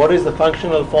what is the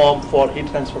functional form for heat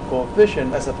transfer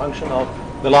coefficient as a function of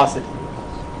velocity.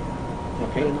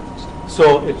 Okay,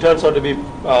 so it turns out to be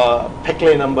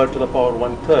Peclet number to the power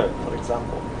 1/3, for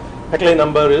example. Peclet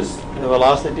number is the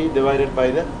velocity divided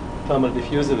by the thermal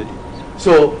diffusivity.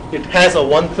 So it has a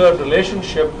 1/3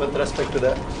 relationship with respect to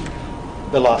the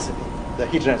velocity, the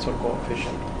heat transfer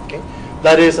coefficient. Okay,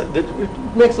 that is,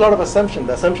 it makes a lot of assumptions.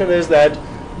 The assumption is that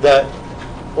the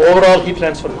overall heat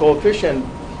transfer coefficient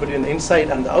between the inside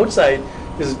and the outside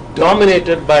is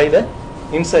dominated by the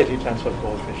inside heat transfer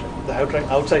coefficient. The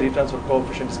outside heat transfer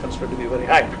coefficient is considered to be very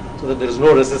high, so that there is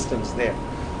no resistance there.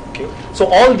 Okay, so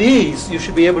all these you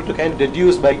should be able to kind of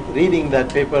deduce by reading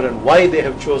that paper and why they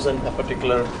have chosen a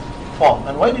particular form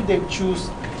and why did they choose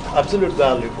absolute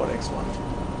value for x1.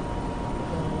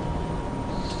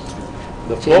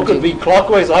 The flow could be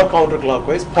clockwise or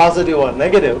counterclockwise, positive or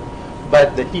negative,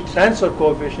 but the heat transfer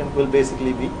coefficient will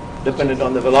basically be dependent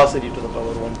on the velocity to the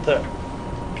power 1/3.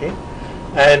 Okay,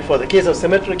 and for the case of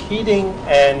symmetric heating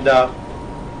and a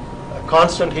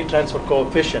constant heat transfer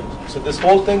coefficient, so this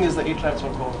whole thing is the heat transfer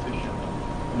coefficient.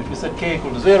 And if you set k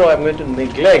equal to 0, I'm going to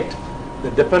neglect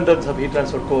the dependence of heat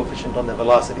transfer coefficient on the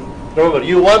velocity. Remember,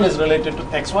 u1 is related to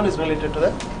x1 is related to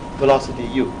the velocity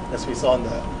u, as we saw in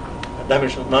the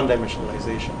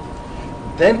non-dimensionalization.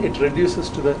 Then it reduces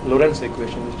to the Lorentz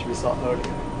equation, which we saw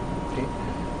earlier. Okay.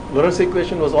 Lorentz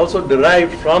equation was also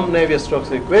derived from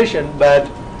Navier-Stokes equation, but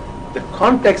the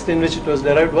context in which it was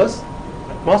derived was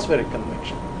atmospheric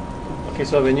convection. Okay,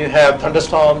 so when you have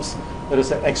thunderstorms, there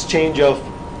is an exchange of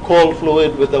cold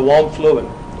fluid with the warm fluid,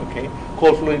 okay?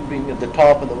 Cold fluid being at the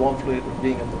top and the warm fluid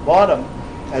being at the bottom,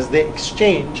 as they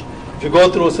exchange, if you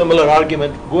go through a similar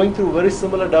argument, going through very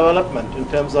similar development in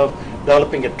terms of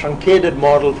developing a truncated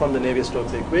model from the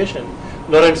Navier-Stokes equation,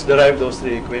 Lorentz derived those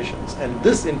three equations. And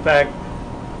this, in fact,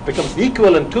 becomes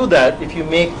equivalent to that if you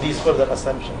make these further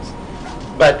assumptions.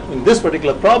 But in this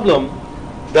particular problem,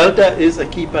 delta is a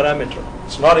key parameter.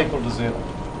 It's not equal to 0.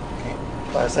 Okay?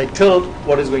 As I tilt,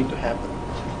 what is going to happen?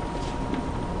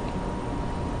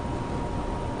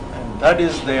 And that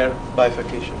is their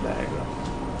bifurcation diagram.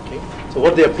 Okay? So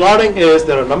what they are plotting is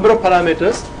there are a number of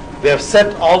parameters. They have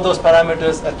set all those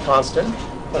parameters at constant.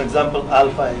 For example,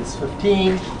 alpha is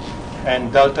 15,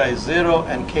 and delta is 0,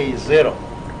 and k is 0.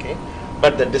 Okay?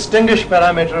 But the distinguished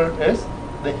parameter is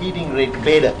the heating rate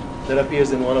beta that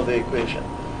appears in one of the equations.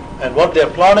 And what they are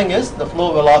plotting is the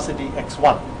flow velocity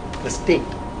x1, the state.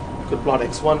 You could plot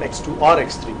x1, x2, or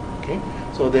x3. Okay?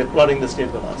 So they are plotting the state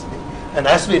velocity. And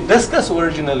as we discussed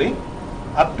originally,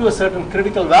 up to a certain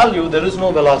critical value, there is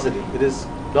no velocity. It is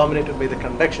dominated by the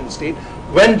conduction state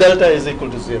when delta is equal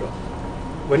to 0.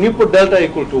 When you put delta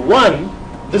equal to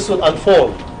 1, this will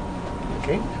unfold.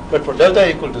 Okay? But for delta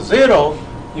equal to 0,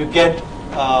 you get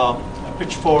a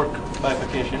pitchfork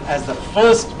bifurcation as the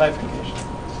first bifurcation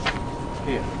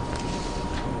here.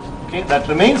 Okay? That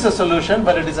remains a solution,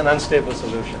 but it is an unstable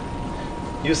solution.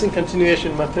 Using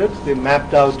continuation methods, they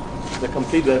mapped out the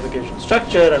complete bifurcation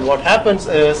structure, and what happens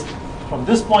is, from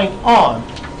this point on,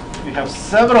 you have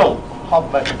several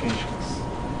hop bifurcations.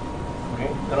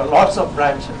 Okay? There are lots of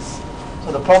branches.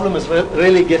 So the problem is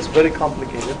really gets very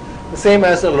complicated. The same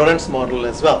as the Lorentz model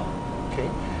as well. Okay?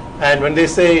 And when they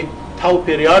say tau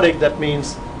periodic, that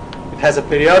means it has a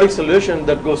periodic solution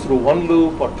that goes through one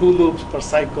loop or two loops per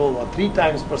cycle or 3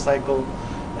 times per cycle,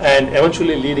 and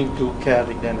eventually leading to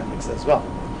chaotic dynamics as well.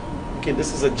 Okay,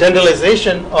 this is a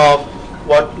generalization of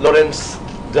what Lorentz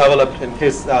developed in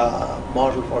his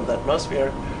model for the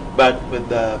atmosphere, but with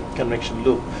the convection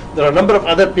loop. There are a number of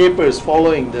other papers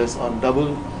following this on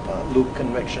double loop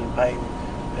convection pipe,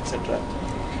 etc.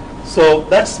 So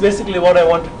that's basically what I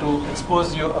wanted to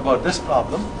expose you about this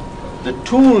problem. The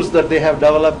tools that they have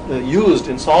developed, used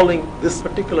in solving this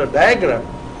particular diagram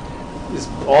is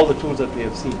all the tools that we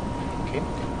have seen. Okay?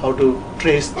 How to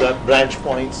trace the branch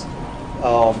points.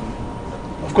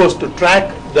 Of course, to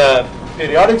track the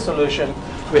periodic solution,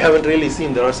 we haven't really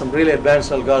seen. There are some really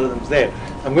advanced algorithms there.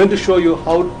 I'm going to show you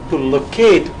how to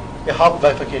locate a hop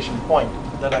bifurcation point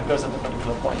that occurs at a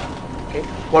particular point. Okay?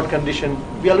 What condition,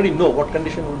 we already know what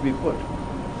condition would be put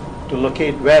to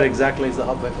locate where exactly is the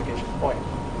hop bifurcation point.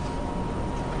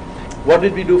 What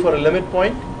did we do for a limit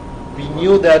point? We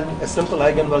knew that a simple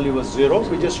eigenvalue was 0.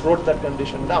 We just wrote that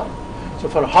condition down. So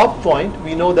for a hop point,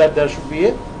 we know that there should be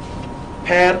a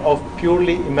pair of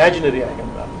purely imaginary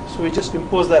eigenvalues. So we just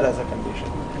impose that as a condition.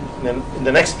 And then in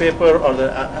the next paper or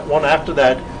the one after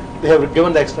that, they have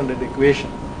given the extended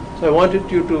equation. So I wanted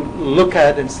you to look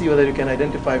at and see whether you can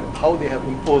identify how they have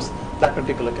imposed that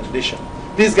particular condition.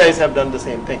 These guys have done the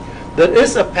same thing. There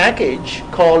is a package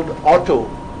called Auto,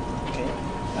 okay,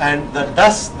 and that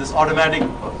does this automatic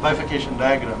bifurcation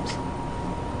diagrams.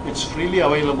 It's freely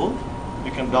available.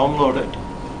 You can download it,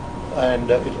 and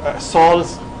it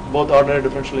solves both ordinary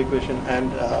differential equation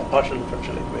and partial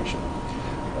differential equation.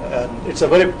 And it's a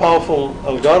very powerful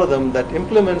algorithm that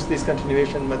implements these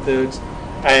continuation methods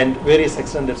and various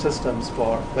extended systems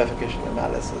for bifurcation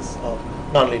analysis of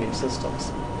nonlinear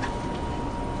systems.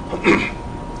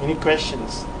 Any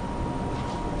questions?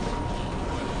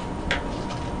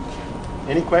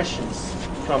 Any questions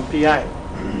from PI?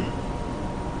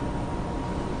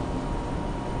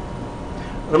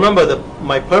 Remember,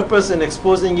 my purpose in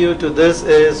exposing you to this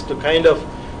is to kind of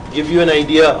give you an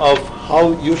idea of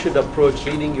how you should approach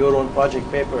reading your own project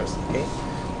papers. Okay?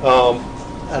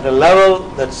 At a level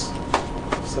that's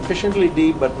sufficiently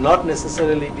deep, but not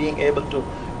necessarily being able to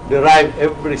derive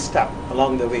every step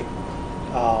along the way.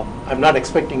 I'm not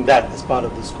expecting that as part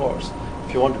of this course.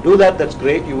 If you want to do that, that's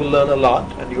great. You will learn a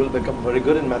lot, and you will become very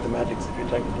good in mathematics if you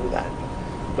try to do that.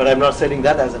 But I'm not setting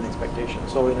that as an expectation.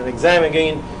 So in an exam,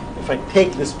 again, if I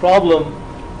take this problem,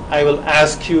 I will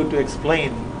ask you to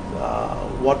explain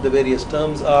what the various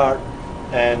terms are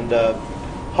and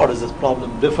how does this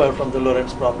problem differ from the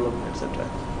Lorentz problem, etc.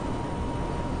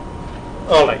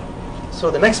 All right.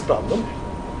 So the next problem.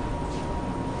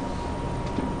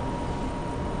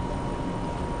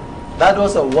 That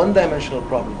was a one-dimensional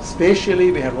problem.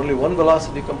 Spatially, we had only one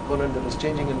velocity component that was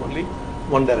changing in only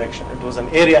one direction. It was an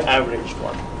area averaged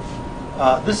one.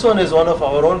 This one is one of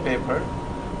our own paper.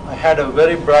 I had a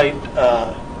very bright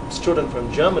student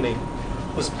from Germany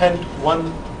who spent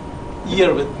one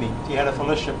year with me. He had a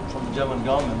fellowship from the German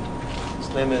government. His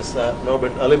name is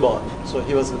Norbert Alibon. So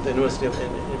he was with the University of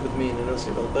with me in the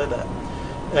University of Alberta,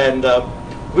 and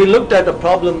we looked at a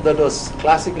problem that was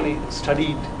classically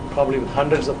studied, probably with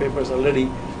hundreds of papers already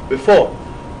before.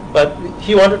 But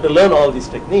he wanted to learn all these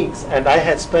techniques, and I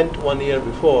had spent 1 year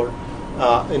before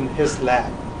in his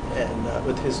lab and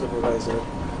with his supervisor,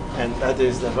 and that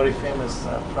is the very famous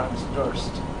Franz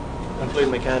Durst, in fluid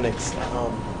mechanics.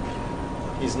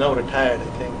 He's now retired,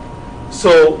 I think.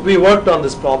 So we worked on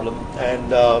this problem,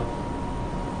 and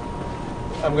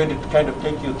I'm going to kind of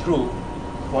take you through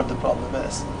what the problem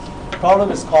is. The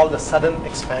problem is called the sudden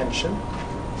expansion.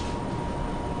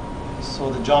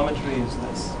 So the geometry is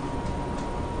this.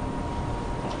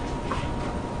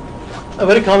 A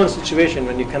very common situation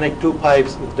when you connect two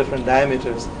pipes with different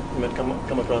diameters, you might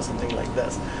come across something like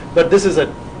this. But this is a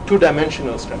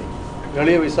two-dimensional study.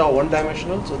 Earlier we saw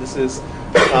one-dimensional, so this is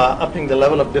upping the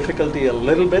level of difficulty a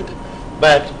little bit.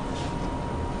 But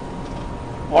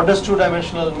what does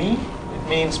two-dimensional mean? It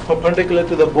means perpendicular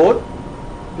to the board,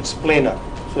 it's planar.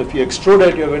 So if you extrude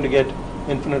it, you're going to get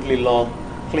infinitely long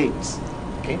plates.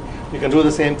 Okay? You can do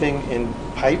the same thing in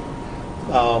pipe.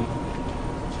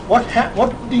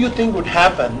 What do you think would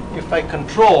happen if I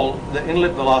control the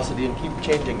inlet velocity and keep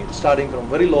changing it, starting from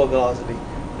very low velocity,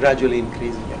 gradually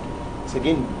increasing it? It's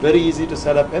again very easy to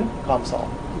set up in COMSOL.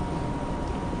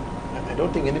 I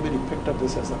don't think anybody picked up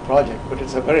this as a project, but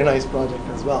it's a very nice project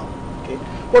as well. Okay?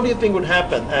 What do you think would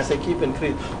happen as I keep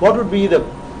increasing? What would be the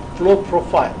flow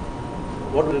profile?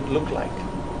 What would it look like?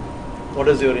 What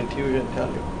does your intuition tell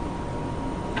you?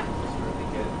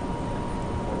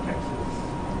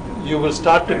 You will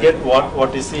start to get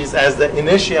what you see is as the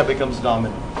inertia becomes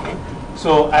dominant. Okay?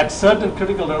 So at certain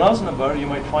critical Reynolds number, you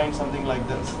might find something like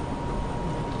this.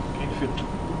 Okay? If you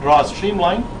draw a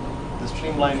streamline, the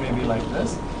streamline may be like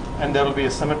this, and there will be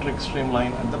a symmetric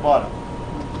streamline at the bottom.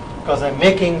 Because I'm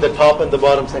making the top and the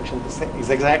bottom section the same,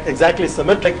 exactly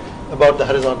symmetric about the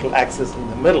horizontal axis in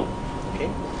the middle. Okay?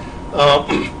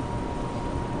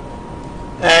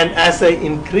 And as I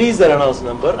increase the Reynolds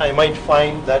number, I might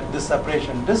find that the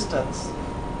separation distance,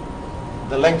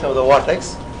 the length of the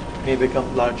vortex, may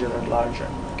become larger and larger.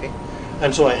 Okay?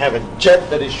 And so I have a jet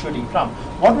that is shooting from.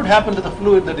 What would happen to the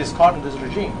fluid that is caught in this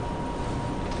regime?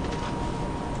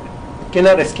 It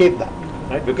cannot escape that,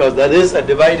 right? Because that is a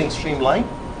dividing streamline.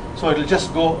 So it will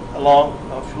just go along,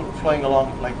 flowing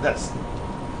along like this,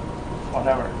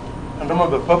 whatever. And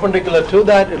remember, perpendicular to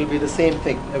that, it will be the same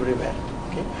thing everywhere.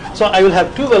 Okay? So I will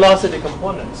have two velocity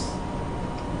components,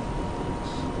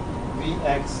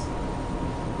 Vx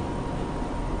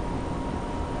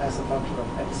as a function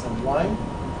of x and y,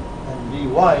 and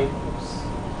Vy,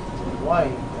 y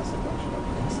as a function of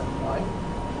x and y,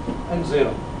 and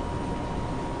 0.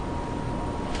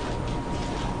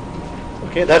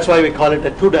 Okay, that's why we call it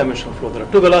a two-dimensional flow. There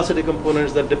are two velocity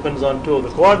components that depends on two of the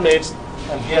coordinates,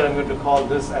 and here I'm going to call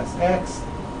this as x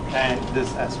and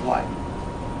this as y.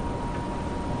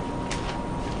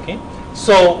 Okay,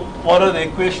 so what are the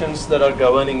equations that are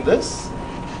governing this?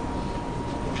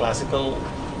 The classical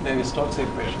Navier-Stokes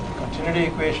equation, the continuity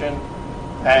equation,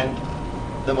 and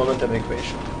the momentum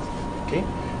equation. Okay,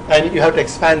 and you have to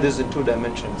expand this in 2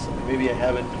 dimensions. Maybe I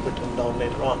have it written down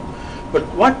later on. But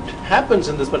what happens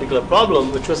in this particular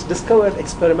problem, which was discovered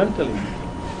experimentally,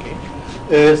 okay,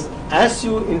 is as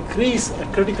you increase a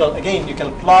critical, again, you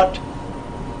can plot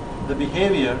the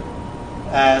behavior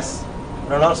as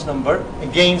Reynolds number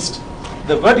against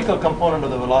the vertical component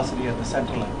of the velocity at the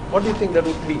center line. What do you think that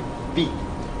would be? V.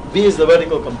 V is the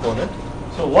vertical component.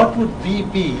 So what would V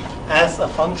be as a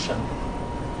function,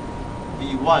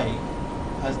 Vy,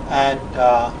 as at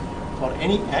for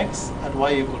any x at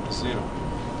y equal to 0?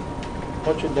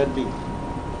 What should that be?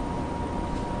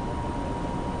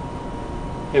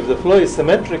 If the flow is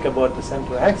symmetric about the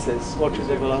center axis, what should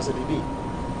the velocity be?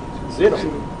 0,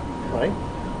 right?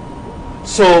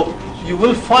 So you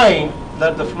will find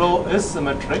that the flow is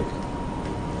symmetric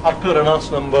up to a Reynolds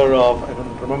number of, I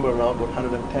don't remember now, about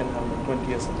 110,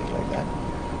 120 or something like that.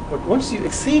 But once you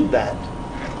exceed that,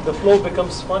 the flow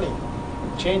becomes funny.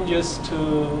 It changes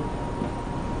to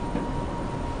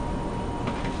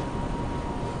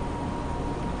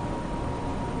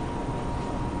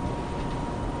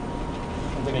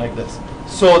something like this.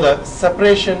 So the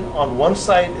separation on one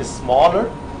side is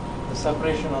smaller, the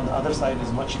separation on the other side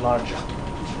is much larger.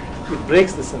 It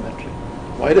breaks the symmetry.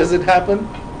 Why does it happen?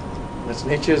 That's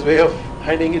nature's way of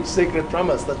hiding its secret from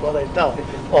us. That's what I tell.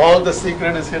 All the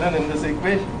secret is hidden in this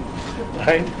equation,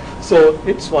 right? So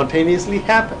it spontaneously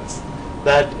happens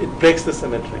that it breaks the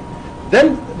symmetry.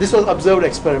 Then this was observed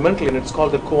experimentally, and it's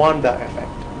called the Coanda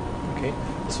effect. Okay,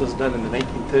 This was done in the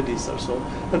 1930s or so.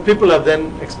 And people have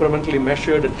then experimentally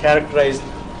measured and characterized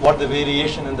what the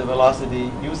variation in the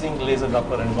velocity using laser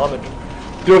Doppler anemometer.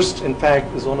 Durst, in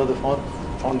fact, is one of the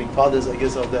founding fathers, I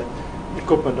guess, of the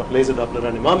equipment of laser Doppler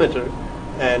anemometer.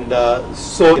 And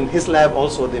so in his lab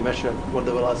also they measured what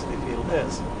the velocity field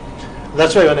is.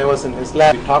 That's why when I was in his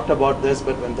lab, we talked about this,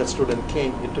 but when that student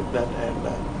came, he took that and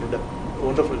did a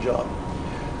wonderful job.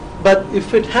 But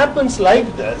if it happens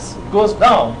like this, it goes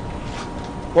down,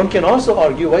 one can also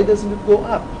argue, why doesn't it go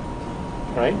up,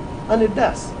 right? And it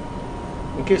does.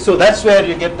 Okay, so that's where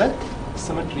you get the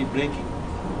symmetry breaking.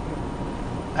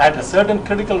 At a certain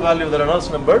critical value of the Reynolds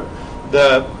number,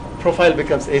 the profile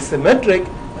becomes asymmetric,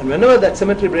 and whenever that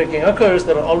symmetry breaking occurs,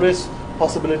 there are always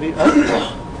possibility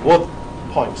of both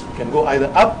points. It can go either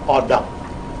up or down.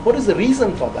 What is the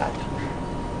reason for that?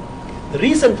 The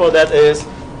reason for that is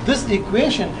this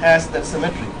equation has that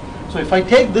symmetry. So if I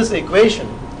take this equation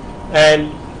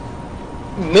and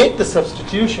make the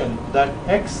substitution that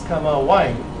x comma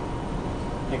y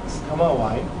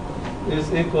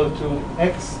is equal to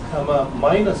x comma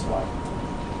minus y.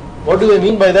 What do I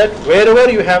mean by that? Wherever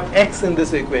you have x in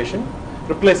this equation,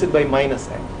 replace it by minus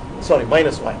y.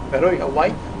 Wherever you have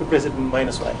y, replace it by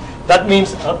minus y. That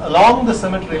means along the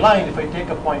symmetry line, if I take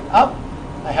a point up,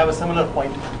 I have a similar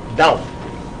point down.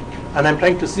 And I'm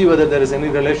trying to see whether there is any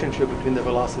relationship between the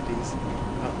velocities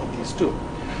of these two.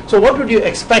 So what would you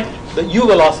expect the u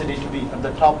velocity to be at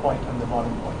the top point and the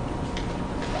bottom point?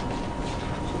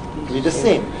 Be the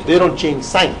same. They don't change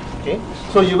sign. Okay.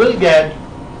 So you will get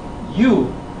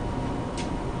u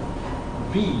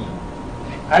v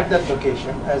at that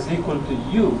location as equal to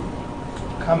u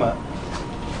comma,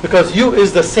 because u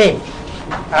is the same.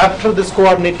 After this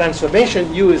coordinate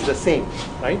transformation, u is the same,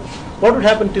 right? What would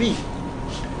happen to v?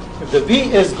 If the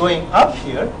v is going up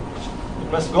here,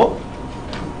 it must go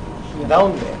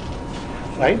down there,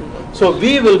 right? So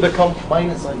v will become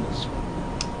minus v.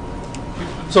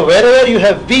 So wherever you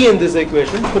have v in this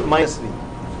equation, put minus v.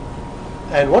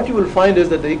 And what you will find is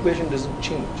that the equation doesn't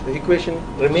change. The equation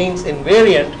remains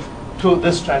invariant to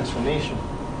this transformation.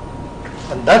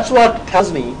 And that's what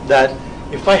tells me that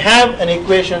if I have an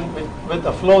equation with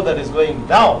a flow that is going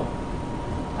down,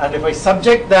 and if I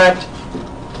subject that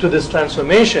to this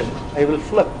transformation, I will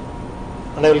flip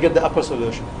and I will get the upper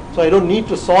solution. So I don't need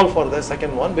to solve for the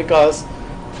second one, because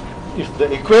if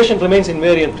the equation remains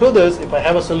invariant to this, if I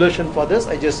have a solution for this,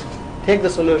 I just take the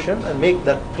solution and make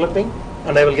that flipping,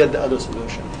 and I will get the other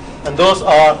solution. And those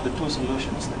are the two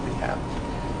solutions that we have.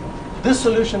 This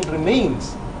solution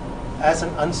remains as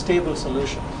an unstable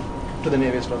solution to the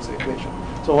Navier-Stokes equation.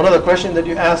 So one of the questions that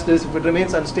you asked is, if it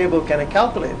remains unstable, can I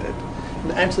calculate it? And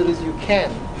the answer is you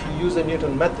can, if you use the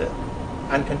Newton method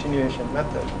and continuation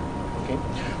method. Okay?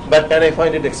 But can I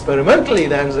find it experimentally?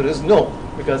 The answer is no,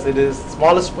 because it is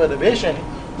smallest perturbation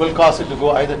will cause it to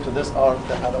go either to this or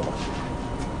the other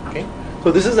one. Okay?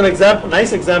 So this is an example,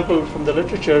 nice example from the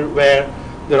literature where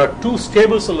there are two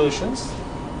stable solutions,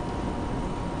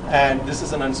 and this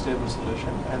is an unstable solution,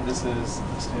 and this is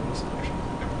a stable solution.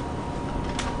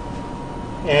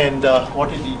 And what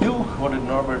did he do? What did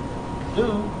Norbert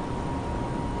do?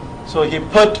 So he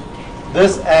put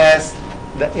this as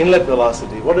the inlet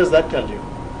velocity. What does that tell you?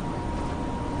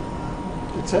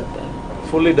 It's a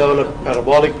fully developed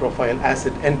parabolic profile as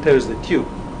it enters the tube.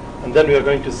 And then we are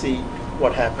going to see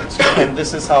what happens. And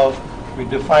this is how we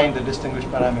define the distinguished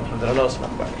parameter, the Reynolds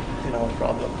number, in our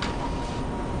problem.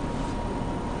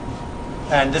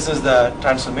 And this is the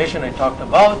transformation I talked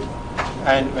about.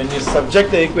 And when you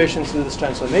subject the equations to this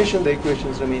transformation, the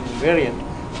equations remain invariant.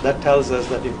 That tells us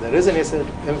that if there is an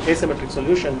asymmetric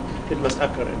solution, it must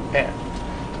occur in pair.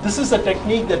 This is a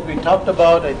technique that we talked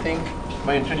about, I think,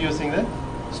 by introducing the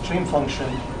stream function.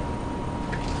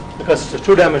 Because it's a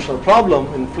two-dimensional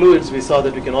problem, in fluids we saw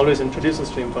that we can always introduce a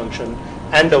stream function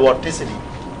and a vorticity.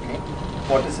 Okay?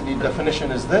 Vorticity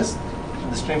definition is this,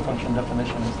 and the stream function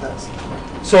definition is this.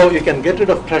 So you can get rid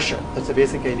of pressure. That's the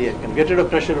basic idea. You can get rid of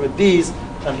pressure with these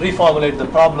and reformulate the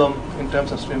problem in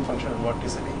terms of stream function and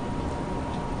vorticity.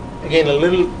 Again, a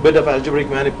little bit of algebraic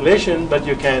manipulation, but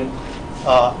you can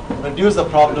reduce the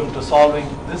problem to solving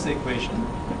this equation,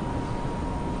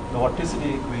 the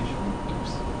vorticity equation.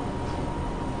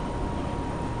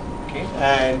 Okay,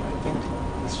 and I think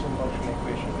the stream function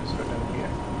equation is written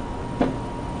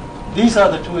here. These are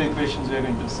the two equations we are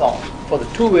going to solve for the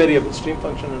two variable stream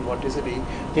function and vorticity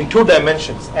in two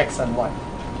dimensions, x and y.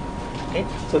 Okay,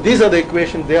 so these are the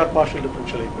equations. They are partial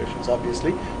differential equations.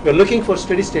 Obviously, we are looking for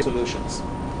steady state solutions.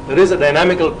 There is a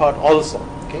dynamical part also,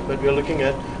 okay, but we are looking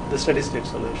at the steady state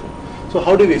solution. So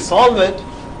how do we solve it?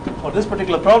 For this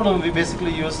particular problem, we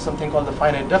basically use something called the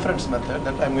finite difference method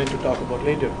that I'm going to talk about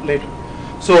later.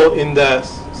 So in the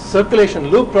circulation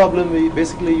loop problem, we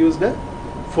basically use the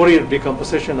Fourier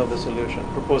decomposition of the solution,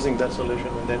 proposing that solution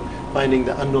and then finding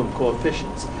the unknown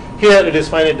coefficients. Here it is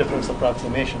finite difference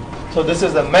approximation. So this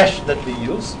is the mesh that we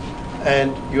use,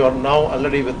 and you are now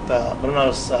already with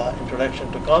Brunner's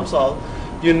introduction to COMSOL.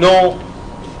 You know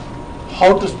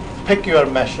how to pick your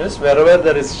meshes. Wherever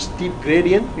there is steep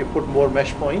gradient, you put more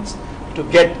mesh points to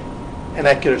get an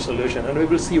accurate solution. And we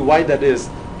will see why that is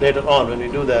later on when we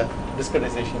do the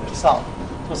discretization itself.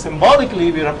 So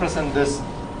symbolically, we represent this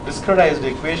discretized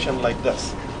equation like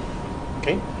this.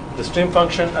 Okay, the stream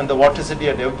function and the vorticity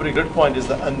at every grid point is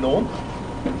the unknown.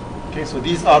 Okay, so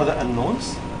these are the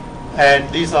unknowns,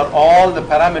 and these are all the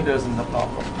parameters in the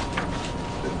problem.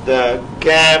 The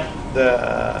gap,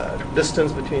 the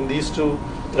distance between these two,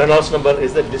 Reynolds number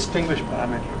is the distinguished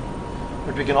parameter.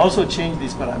 But we can also change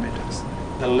these parameters,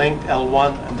 the length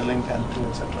L1 and the length L2,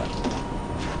 etc.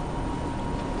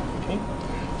 Okay.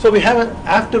 So we have,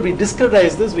 after we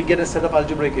discretize this, we get a set of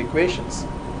algebraic equations.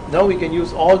 Now we can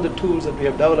use all the tools that we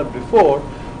have developed before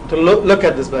to look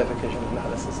at this bifurcation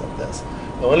analysis of this.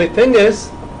 The only thing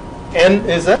is, n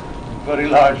is a very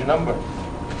large number.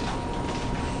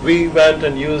 We went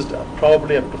and used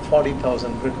probably up to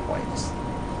 40,000 grid points.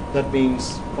 That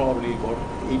means probably about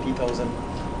 80,000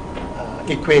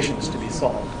 equations to be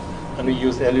solved. And we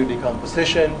used LU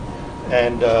decomposition,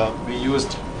 and we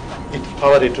used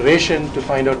power iteration to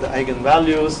find out the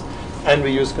eigenvalues, and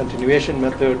we used continuation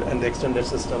method and the extended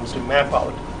systems to map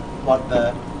out what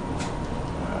the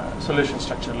solution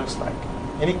structure looks like.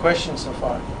 Any questions so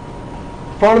far?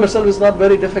 The problem itself is not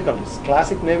very difficult. It's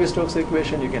classic Navier-Stokes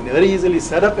equation. You can very easily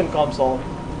set up in COMSOL.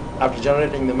 After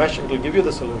generating the mesh, it will give you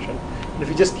the solution. And if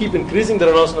you just keep increasing the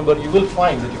Reynolds number, you will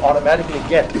find that you automatically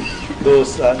get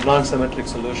those non-symmetric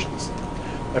solutions.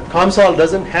 But COMSOL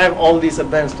doesn't have all these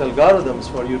advanced algorithms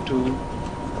for you to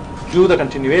do the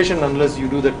continuation unless you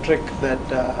do the trick that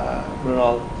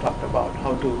Mrinal talked about,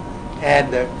 how to add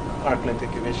the arc length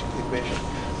equation.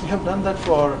 You have done that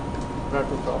for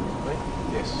Brattle problem, right?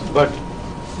 Yes. But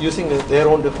using their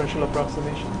own differential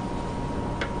approximation?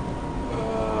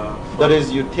 That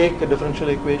is, you take a differential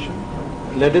equation,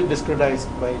 let it discretize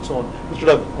by its own. Instead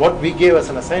of what we gave as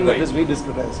an assignment Right. is we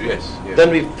discretize it. Yes, yes. Then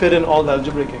we fit in all the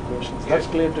algebraic equations. That's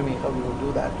Yes. clear to me how you would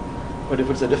do that. But if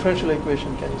it's a differential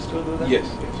equation, can you still do that? Yes,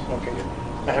 yes. Okay.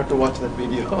 I have to watch that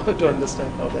video to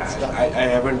understand how that's done. I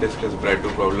haven't discussed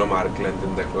Brattle problem arc length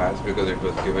in the class because it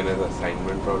was given as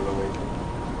assignment problem, I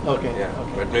think. Okay. Yeah,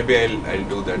 Okay. but maybe I'll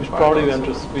do that We should part probably also. want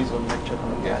to squeeze one lecture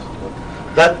on Yes.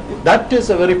 that. That is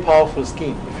a very powerful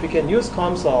scheme. If we can use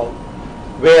COMSOL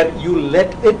where you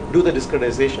let it do the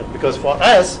discretization, because for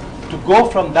us to go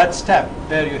from that step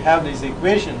where you have these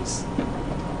equations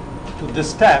to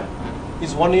this step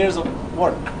is 1 year's of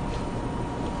work.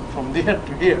 From there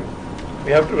to here,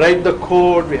 we have to write the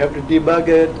code, we have to debug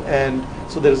it, and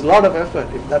so there is a lot of effort.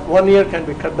 If that 1 year can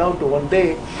be cut down to 1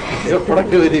 day, your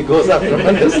productivity goes up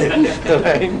tremendously.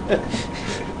 Right?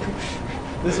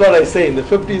 This is what I say, in the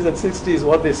 50s and 60s,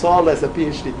 what they solved as a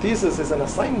PhD thesis is an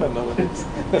assignment nowadays.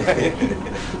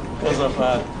 Because of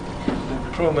the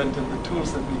improvement in the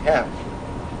tools that we have.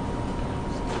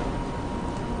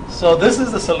 So this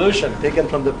is the solution taken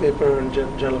from the paper in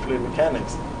Journal of Fluid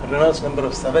Mechanics. A Reynolds number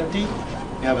of 70, you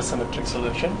have a symmetric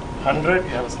solution. 100, you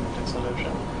have a symmetric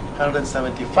solution.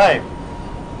 175,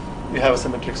 you have a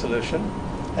symmetric solution.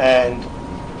 And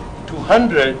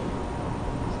 200,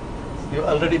 you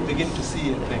already begin to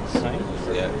see things, right?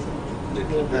 Yeah.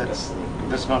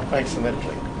 That's not quite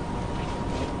symmetric.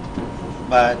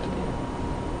 But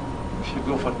if you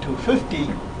go for 250,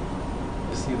 you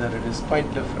see that it is quite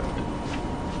different.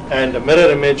 And a mirror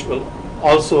image will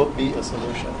also be a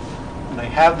solution. And I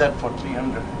have that for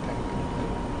 300, I think.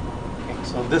 Okay,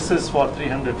 so this is for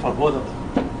 300 for both of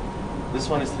them. This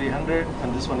one is 300,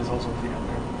 and this one is also 300.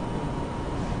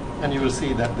 And you will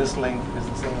see that this length is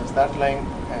the same as that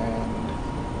length,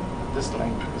 and this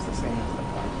length is the same as that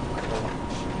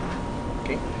one.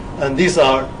 Okay, and these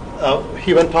are,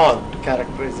 he went on to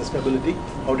characterize the stability.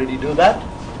 How did he do that?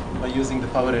 By using the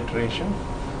power iteration.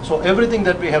 So everything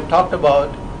that we have talked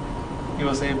about, he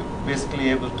was basically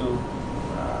able to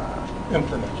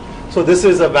implement. So this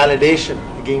is a validation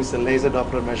against the laser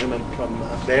Doppler measurement from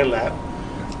their lab.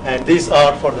 And these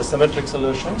are for the symmetric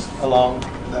solutions along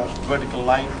the vertical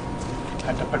line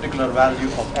at a particular value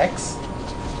of x.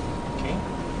 Okay.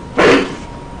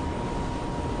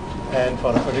 And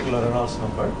for a particular Reynolds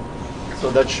number.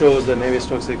 So that shows the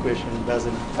Navier-Stokes equation does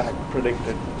in fact predict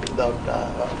it without,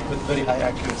 with very high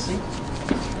accuracy.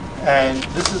 And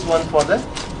this is one for the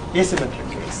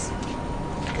asymmetric case.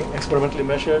 Okay, experimentally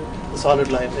measured, the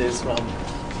solid line is from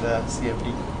the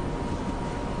CFD.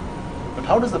 But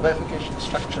how does the bifurcation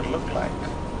structure look like?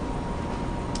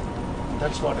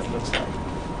 That's what it looks like.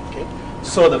 Okay,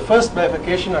 so the first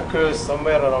bifurcation occurs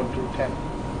somewhere around 210,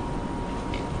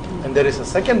 and there is a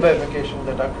second bifurcation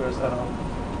that occurs around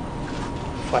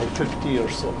 550 or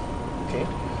so. Okay,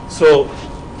 so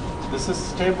this is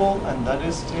stable, and that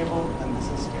is stable, and this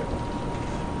is stable.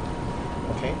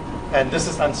 Okay, and this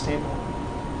is unstable.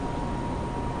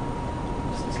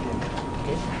 This is stable.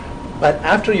 Okay, but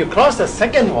after you cross the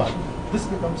second one, this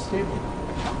becomes stable.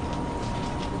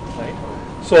 Right.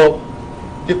 So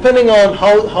depending on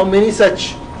how many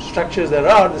such structures there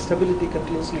are, the stability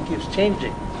continuously keeps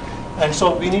changing. And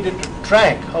so we needed to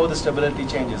track how the stability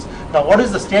changes. Now, what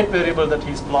is the state variable that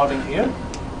he's plotting here?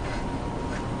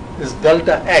 This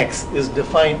delta x is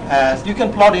defined as, you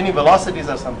can plot any velocities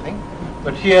or something,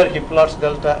 but here he plots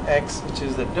delta x, which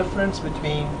is the difference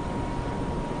between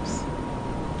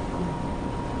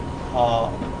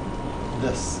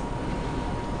this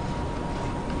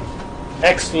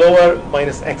x lower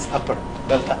minus x upper.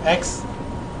 Delta x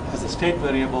as a state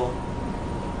variable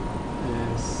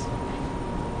is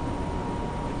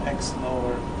x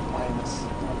lower minus,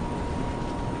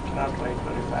 I cannot write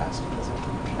very fast because I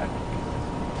have to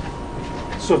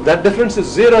track. So if that difference is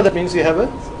 0, that means you have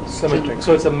a symmetric.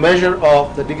 So it's a measure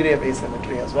of the degree of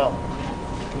asymmetry as well.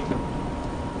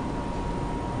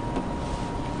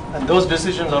 And those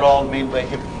decisions are all made by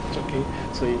him. Okay,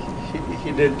 so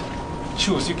he did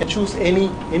choose. You can choose any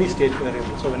state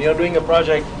variable. So when you're doing a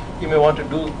project, you may want to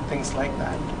do things like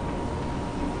that.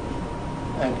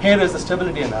 And here is the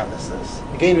stability analysis.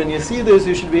 Again, when you see this,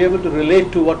 you should be able to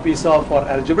relate to what we saw for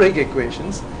algebraic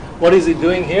equations. What is he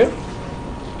doing here?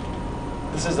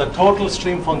 This is the total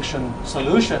stream function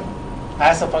solution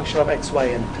as a function of x, y,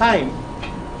 and time.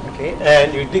 Okay,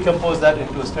 and you decompose that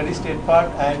into a steady state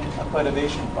part and a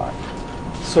perturbation part.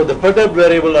 So the perturbed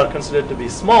variable are considered to be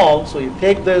small. So you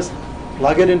take this,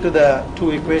 plug it into the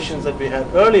two equations that we had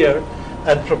earlier,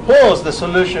 and propose the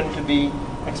solution to be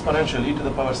exponential e to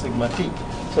the power sigma t.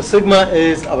 So sigma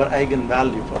is our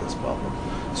eigenvalue for this problem.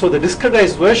 So the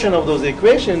discretized version of those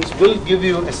equations will give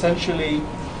you essentially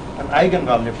an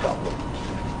eigenvalue problem.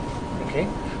 Okay,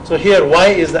 so here y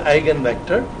is the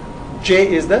eigenvector,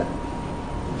 j is the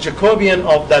Jacobian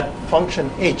of that function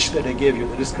h that I gave you,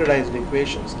 the discretized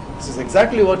equations. This is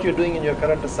exactly what you're doing in your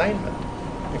current assignment,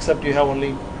 except you have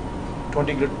only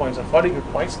 20 grid points or 40 grid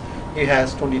points. He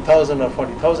has 20,000 or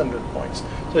 40,000 grid points.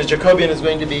 So his Jacobian is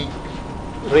going to be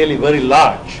really very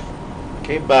large.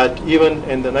 Okay, but even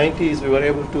in the 90s, we were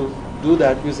able to do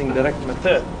that using direct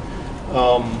method.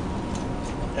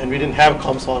 And we didn't have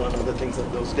COMSOL and other things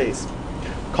in those days.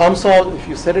 COMSOL, if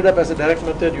you set it up as a direct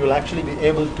method, you will actually be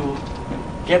able to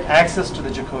get access to the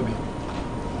Jacobian.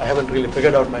 I haven't really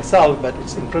figured out myself, but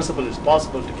in principle it's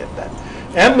possible to get that.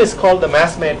 M is called the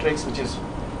mass matrix, which is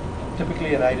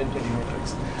typically an identity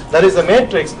matrix. That is the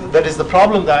matrix, that is the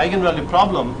problem, the eigenvalue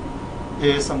problem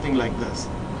is something like this.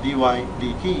 dy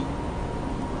dt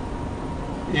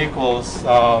equals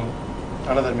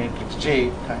another matrix,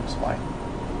 J times Y.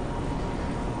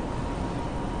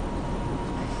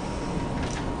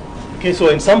 Okay, so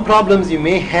in some problems you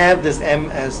may have this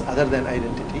M as other than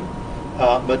identity,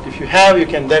 but if you have, you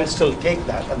can then still take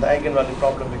that, and the eigenvalue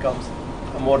problem becomes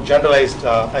a more generalized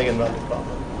eigenvalue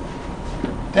problem.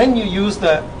 Then you use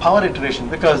the power iteration,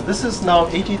 because this is now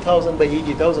 80,000 by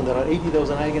 80,000. There are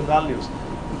 80,000 eigenvalues.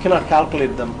 You cannot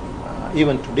calculate them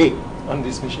even today on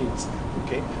these machines.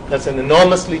 Okay, that's an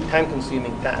enormously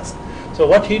time-consuming task. So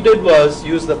what he did was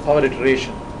use the power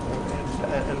iteration,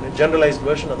 and a generalized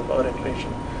version of the power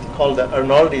iteration called the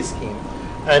Arnoldi scheme.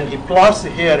 And he plots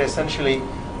here essentially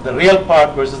the real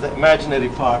part versus the imaginary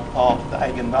part of the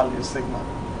eigenvalue sigma.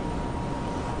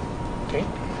 Okay.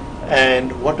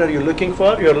 And what are you looking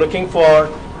for? You're looking for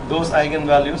those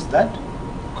eigenvalues that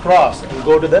cross and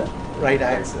go to the right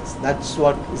axis. That's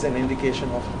what is an indication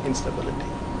of instability.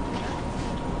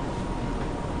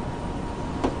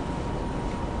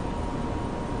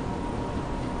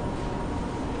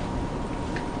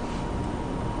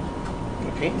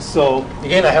 Okay, so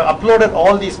again, I have uploaded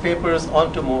all these papers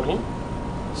onto Moodle,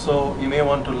 so you may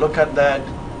want to look at that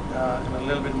in a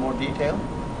little bit more detail.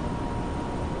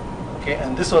 Okay,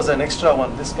 and this was an extra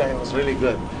one. This guy was really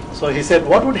good. So he said,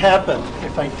 what would happen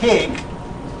if I take,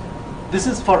 this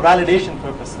is for validation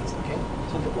purposes, okay?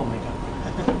 So, oh my God.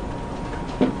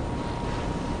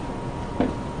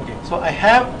 Okay, so I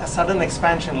have a sudden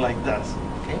expansion like this,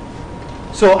 okay?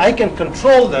 So I can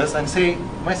control this and say,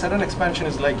 my sudden expansion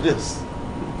is like this,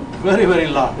 very, very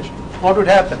large. What would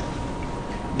happen?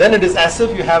 Then it is as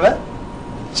if you have a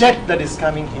jet that is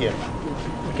coming here.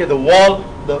 Okay, the wall,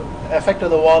 the effect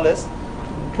of the wall is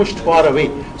pushed far away.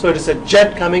 So it is a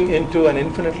jet coming into an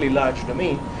infinitely large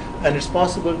domain, and it's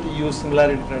possible to use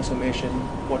similarity transformation,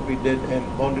 what we did in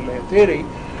boundary layer theory,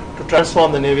 to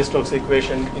transform the Navier-Stokes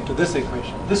equation into this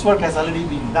equation. This work has already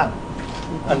been done,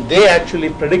 and they actually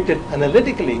predicted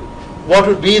analytically what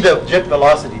would be the jet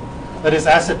velocity. That is,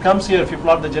 as it comes here, if you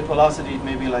plot the jet velocity, it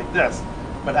may be like this.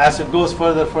 But as it goes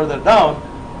further down,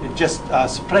 it just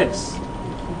spreads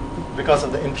because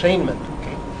of the entrainment.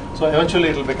 Okay? So eventually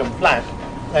it will become flat.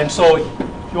 And so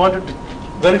if you wanted to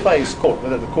verify his code,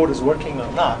 whether the code is working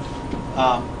or not,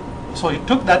 so he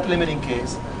took that limiting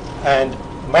case and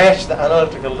matched the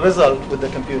analytical result with the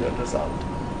computed result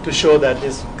to show that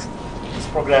his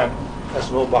program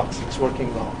has no bugs. It's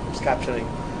working well. It's capturing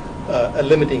a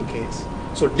limiting case.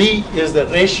 So D is the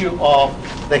ratio of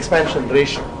the expansion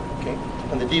ratio, okay?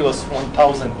 And the D was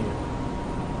 1000 here.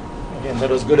 Again, that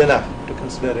was good enough to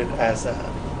consider it as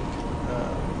a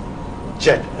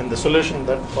jet. And the solution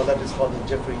for that is called the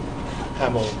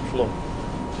Jeffrey-Hamel flow.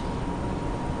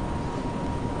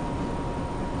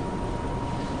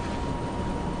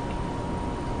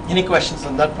 Any questions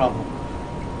on that problem?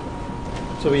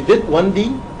 So we did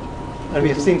 1D and we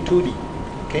have seen 2D,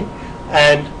 okay?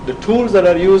 And the tools that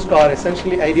are used are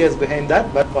essentially ideas behind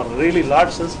that, but for a really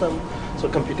large system, so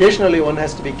computationally one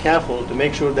has to be careful to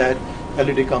make sure that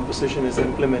LED composition is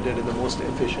implemented in the most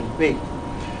efficient way.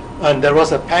 And there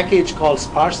was a package called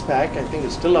SparsePack, I think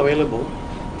it's still available,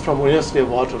 from University of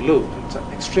Waterloo. It's an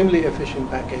extremely efficient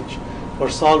package for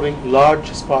solving large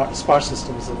sparse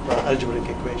systems of algebraic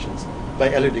equations by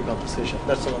LED composition.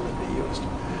 That's the one that they used.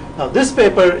 Now this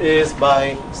paper is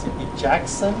by C.P.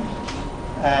 Jackson,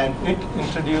 and it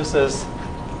introduces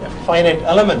a finite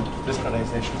element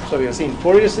discretization. So we have seen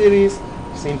Fourier series,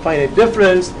 we've seen finite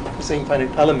difference, we've seen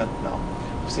finite element now.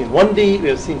 We've seen 1D, we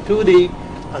have seen 2D,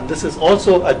 and this is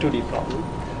also a 2D problem.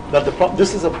 But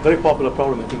this is a very popular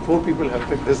problem. I think 4 people have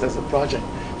picked this as a project.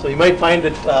 So you might find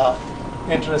it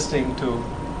interesting to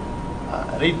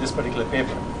read this particular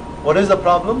paper. What is the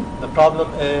problem? The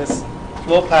problem is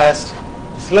flow past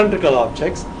cylindrical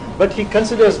objects, but he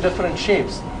considers different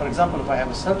shapes. For example, if I have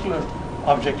a circular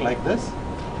object like this,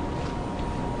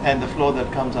 and the flow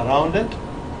that comes around it,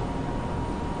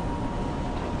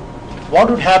 what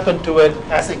would happen to it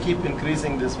as I keep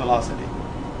increasing this velocity,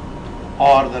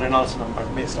 or the Reynolds number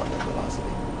based on that velocity?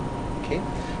 Okay,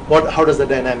 how does the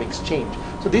dynamics change?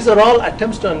 So these are all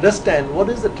attempts to understand what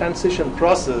is the transition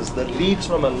process that leads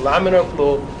from a laminar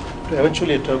flow to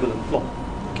eventually a turbulent flow.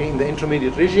 Okay, in the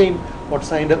intermediate regime, what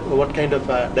kind of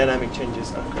dynamic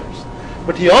changes occurs?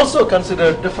 But he also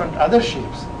considered different other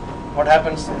shapes. What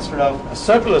happens instead of a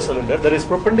circular cylinder that is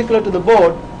perpendicular to the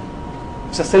board?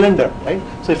 It's a cylinder, right?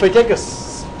 So if I take a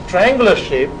triangular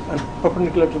shape and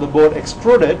perpendicular to the board,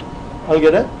 extrude it, I'll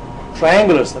get a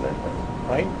triangular cylinder,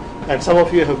 right? And some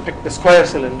of you have picked the square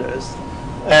cylinders.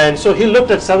 And so he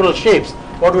looked at several shapes.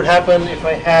 What would happen if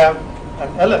I have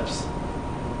an ellipse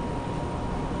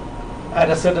at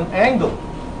a certain angle?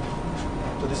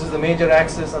 So this is the major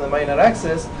axis and the minor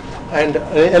axis, and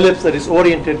an ellipse that is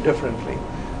oriented differently.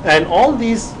 And all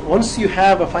these, once you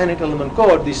have a finite element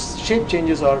code, these shape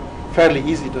changes are fairly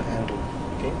easy to handle.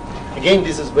 Okay? Again,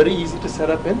 this is very easy to set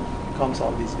up in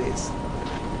COMSOL these days.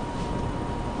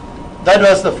 That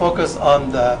was the focus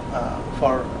on the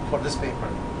for this paper.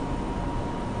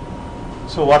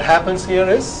 So what happens here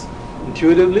is,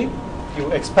 intuitively,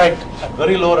 you expect a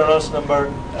very low Reynolds number,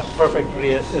 a perfect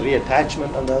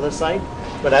reattachment on the other side.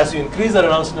 But as you increase the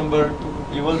Reynolds number,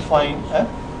 you will find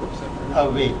a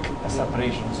wake, a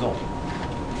separation zone.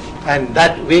 And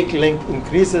that wake length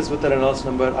increases with the Reynolds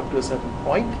number up to a certain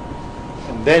point.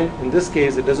 And then, in this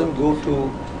case, it doesn't go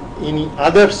to any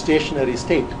other stationary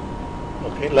state,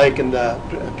 okay, like in the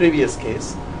previous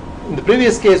case. In the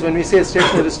previous case, when we say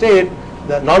stationary state,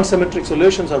 the non-symmetric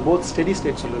solutions are both steady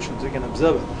state solutions. You can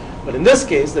observe it. But in this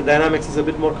case, the dynamics is a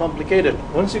bit more complicated.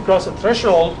 Once you cross a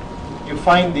threshold, you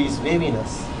find these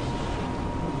waviness.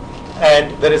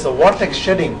 And there is a vortex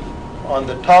shedding. On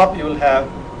the top, you will have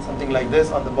something like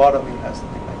this. On the bottom, you will have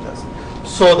something like this.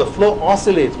 So the flow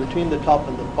oscillates between the top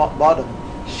and the bottom,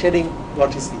 shedding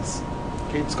vortices.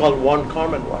 Okay, it's called von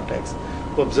Karman vortex,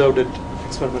 who observed it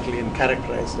experimentally and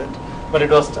characterized it. But it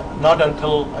was not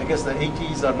until, I guess, the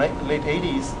 80s or late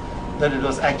 80s that it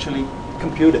was actually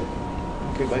computed.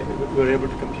 Okay, we were able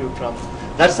to compute from.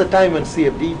 That's the time when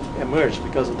CFD emerged,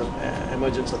 because of the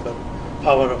emergence of the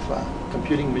power of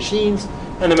computing machines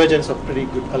and emergence of pretty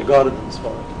good algorithms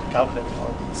for calculating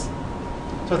all these.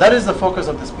 So that is the focus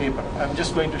of this paper. I'm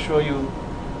just going to show you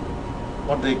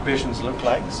what the equations look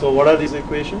like. So what are these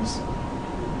equations?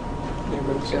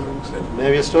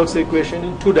 Navier-Stokes equation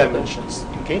in 2 dimensions.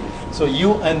 Okay, so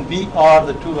u and v are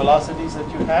the 2 velocities that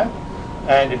you have,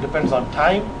 and it depends on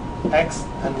time, x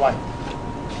and y.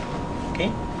 Okay,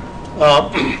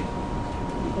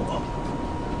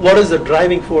 what is the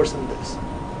driving force in this?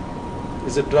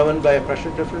 Is it driven by a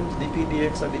pressure difference, dp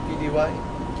dx or dp dy?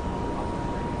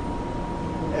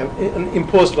 An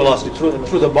imposed velocity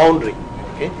through the boundary.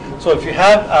 Okay, so if you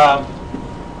have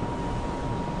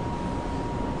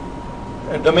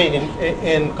a domain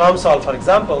in COMSOL, for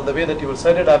example, the way that you will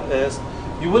set it up is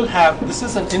you will have, this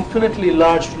is an infinitely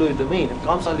large fluid domain. In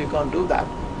COMSOL you can't do that,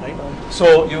 right?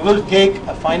 So you will take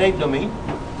a finite domain,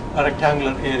 a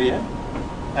rectangular area,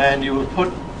 and you will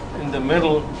put in the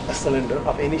middle a cylinder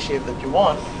of any shape that you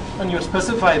want, and you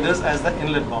specify this as the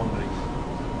inlet boundary,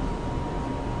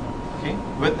 okay,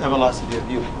 with a velocity of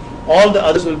u. All the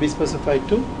others will be specified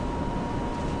to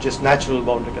just natural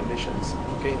boundary conditions.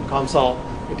 Okay, in COMSOL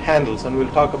it handles, and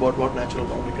we'll talk about what natural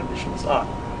boundary conditions are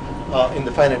in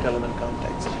the finite element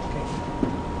context. Okay.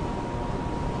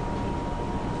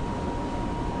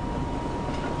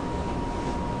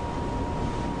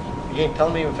 Again, tell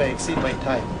me if I exceed my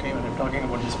time, okay, when I'm talking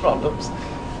about these problems.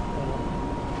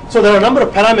 So there are a number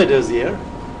of parameters here.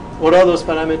 What are those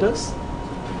parameters?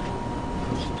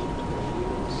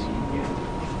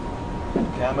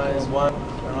 Gamma is 1,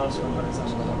 Reynolds number is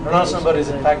another. Reynolds number is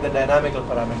in fact the dynamical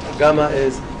parameter. Gamma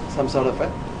is some sort of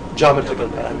a geometrical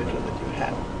parameter that you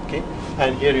have. Okay,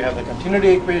 and here you have the continuity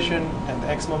equation and the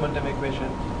x momentum equation,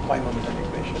 y momentum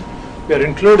equation. We are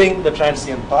including the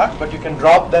transient part, but you can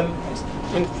drop them.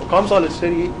 In COMSOL it's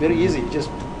very easy. You just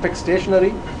pick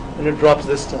stationary and it drops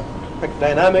this term. Pick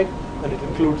dynamic and it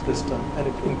includes this term, and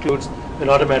it includes an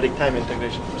automatic time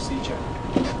integration procedure.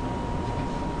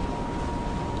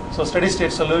 So steady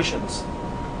state solutions.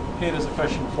 Here is a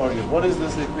question for you. What is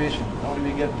this equation? How do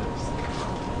we get this?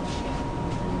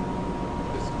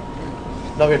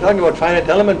 Now we're talking about finite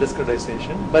element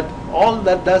discretization, but all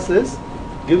that does is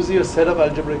gives you a set of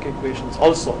algebraic equations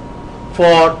also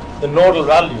for the nodal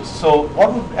values. So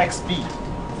what would x be?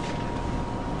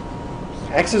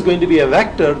 X is going to be a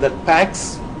vector that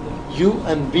packs u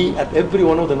and v at every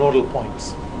one of the nodal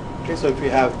points. Okay, so if you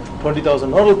have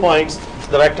 20,000 nodal points,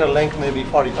 the vector length may be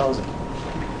 40,000.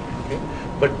 Okay,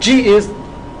 but g is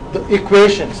the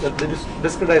equations, the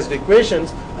discretized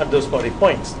equations at those 40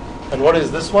 points. And what is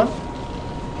this one?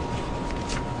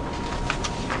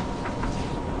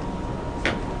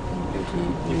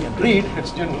 You can read,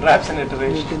 it's Newton Raphson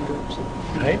iteration,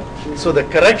 right? So the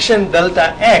correction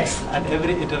delta x at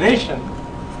every iteration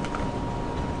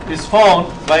is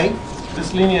found by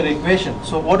this linear equation.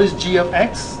 So what is g of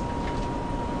x?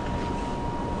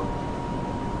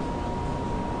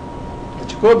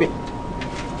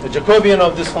 The Jacobian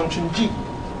of this function g.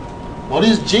 What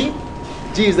is g?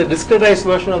 G is the discretized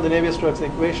version of the Navier-Stokes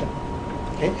equation.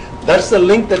 Okay, that's the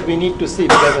link that we need to see,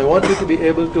 because I want you to be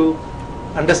able to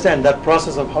understand that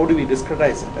process of how do we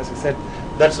discretize it. As I said,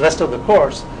 that's the rest of the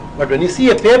course. But when you see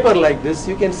a paper like this,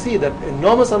 you can see that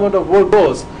enormous amount of work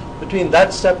goes between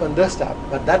that step and this step.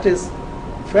 But that is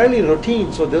fairly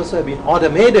routine, so those have been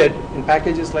automated in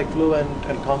packages like Flu and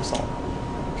COMSOL.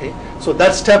 Okay, so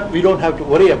that step we don't have to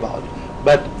worry about.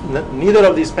 But neither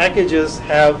of these packages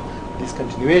have these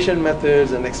continuation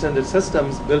methods and extended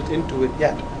systems built into it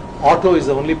yet. Auto is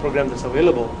the only program that's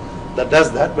available that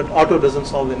does that, but Auto doesn't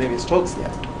solve the Navier-Stokes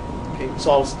yet. Okay, it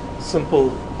solves simple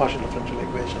partial differential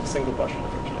equation, single partial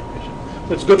differential equation.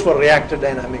 So it's good for reactor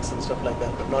dynamics and stuff like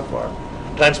that, but not for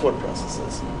transport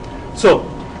processes. So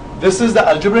this is the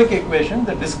algebraic equation,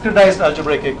 the discretized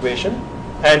algebraic equation,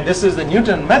 and this is the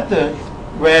Newton method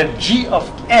where g of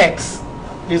x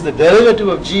is the derivative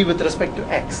of g with respect to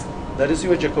x. That is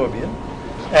your Jacobian,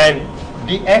 and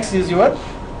dx is your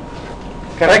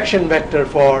correction vector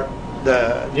for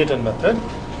the Newton method,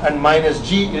 and minus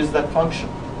g is that function.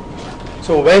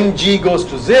 So when g goes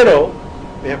to 0,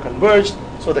 we have converged,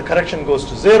 so the correction goes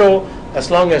to 0 as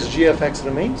long as g of x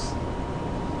remains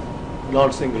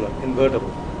non-singular, invertible.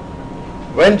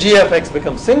 When g of x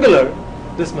becomes singular,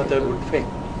 this method would fail.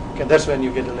 Okay, that's when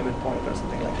you get a limit point or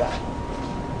something like that.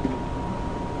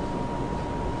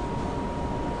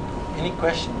 Any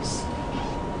questions?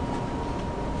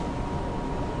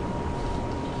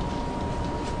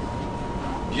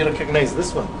 Do you recognize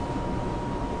this one?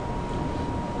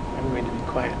 I'm going to be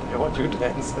quiet. I want you to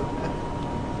answer that.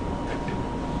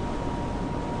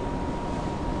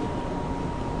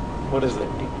 What is that?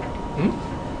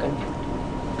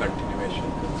 Continuation.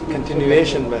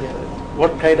 Continuation method.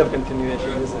 What kind of continuation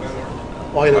is it?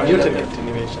 Or the Newton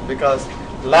continuation, because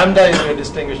lambda is your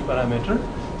distinguished parameter.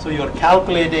 So you are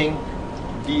calculating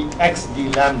dx d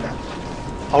lambda.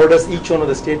 how does each one of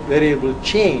the state variable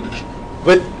change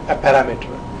with a parameter.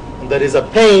 And there is a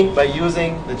plane by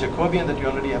using the Jacobian that you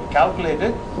already have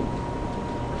calculated.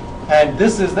 And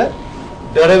this is the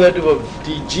derivative of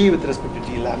dg with respect to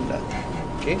d lambda.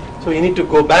 Okay, so you need to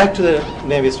go back to the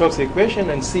Navier-Stokes equation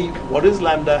and see what is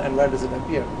lambda and where does it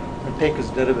appear, and take its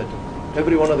derivative,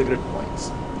 every one of the grid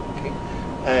points. Okay,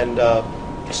 and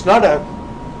it's not a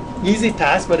easy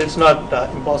task, but it's not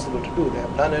impossible to do. They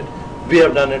have done it. We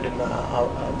have done it in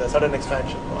the sudden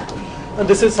expansion problem. And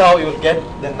this is how you will get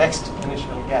the next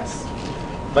initial guess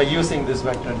by using this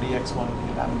vector dx1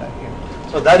 d lambda here.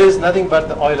 So that is nothing but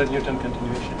the Euler-Newton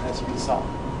continuation, as we saw.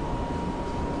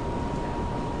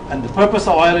 And the purpose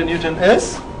of Euler-Newton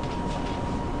is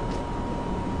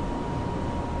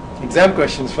exam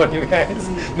questions for you guys.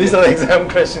 These are the exam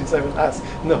questions I will ask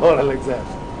in the oral exam.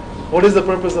 What is the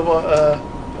purpose of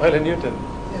Euler-Newton?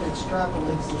 It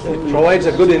extrapolates. It provides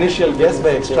a good initial guess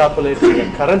by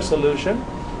extrapolating the current solution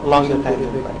along the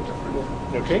tangent vector.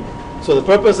 Okay? So the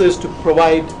purpose is to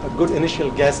provide a good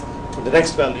initial guess for the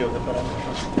next value of the parameter.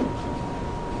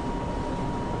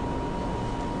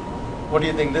 What do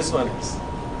you think this one is?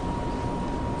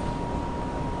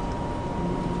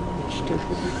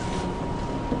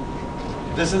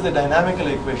 This is the dynamical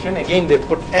equation. Again, they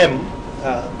put M,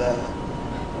 the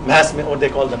mass, what they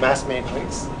call the mass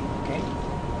matrix. Okay,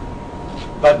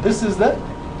 but this is the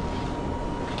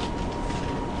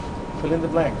fill in the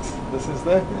blanks. This is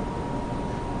the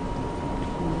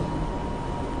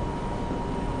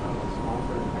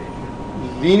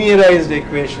linearized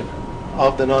equation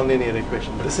of the nonlinear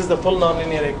equation. This is the full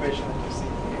nonlinear equation that you see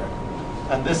here,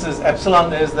 and this is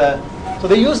epsilon is the. So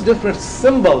they use different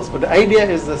symbols, but the idea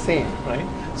is the same, right?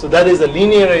 So that is a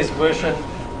linearized version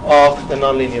of the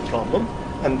nonlinear problem.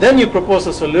 And then you propose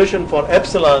a solution for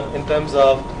epsilon in terms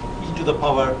of e to the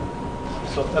power.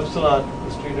 So epsilon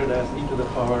is treated as e to the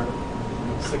power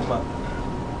sigma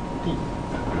t.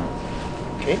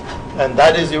 Okay, and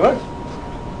that is your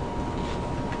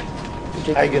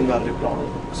eigenvalue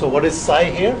problem. So what is psi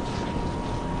here?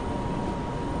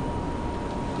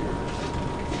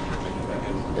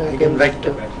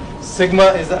 Eigenvector.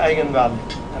 Sigma is the eigenvalue,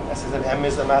 and as I said, M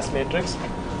is the mass matrix,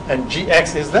 and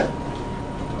Gx is the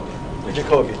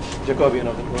Jacobian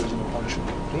of the original function.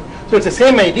 Okay? So it's the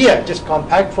same idea, just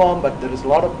compact form, but there is a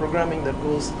lot of programming that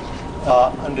goes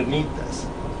underneath this.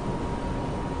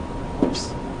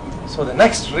 Oops. So the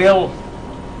next real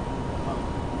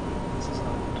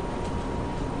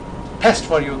test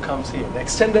for you comes here, the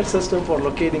extended system for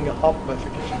locating a Hopf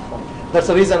bifurcation point. That's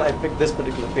the reason I picked this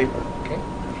particular paper. Okay.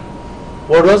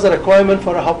 What was the requirement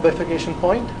for a Hopf bifurcation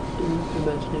point?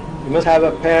 You must have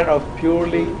a pair of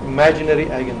purely imaginary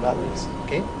eigenvalues.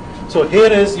 Okay. So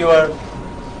here is your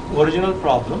original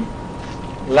problem.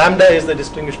 Lambda is the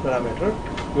distinguished parameter.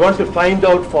 You want to find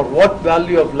out for what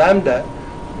value of lambda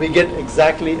we get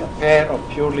exactly a pair of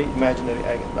purely imaginary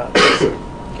eigenvalues.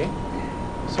 Okay.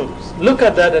 So look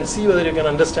at that and see whether you can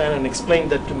understand and explain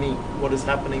that to me, what is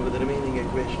happening with the remaining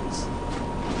equations.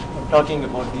 I'm talking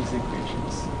about these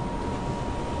equations.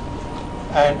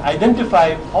 And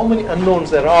identify how many unknowns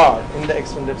there are in the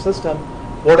extended system,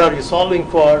 what are you solving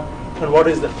for, and what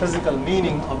is the physical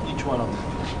meaning of each one of them.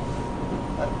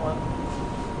 That one.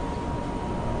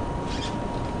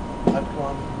 That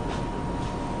one.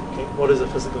 Okay, what is the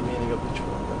physical meaning of each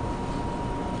one of them?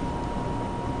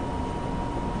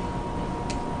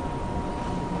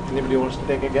 Anybody wants to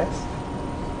take a guess?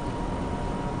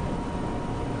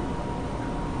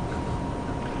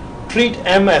 Treat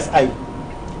M as I.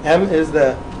 M is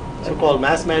the so-called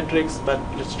mass matrix, but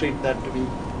let's treat that to be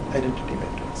identity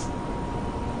matrix.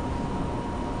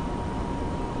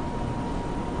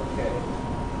 Okay.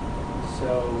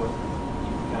 So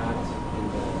you've got in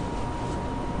the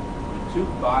two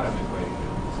bottom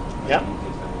equations. Yeah. The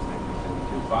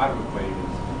two bottom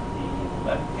equations, the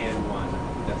left-hand one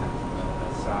doesn't have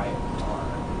a psi r,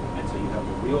 and so you have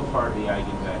the real part of the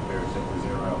eigenvector set to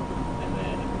 0, and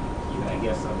then you, I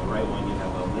guess, on the right one you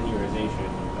have a linearization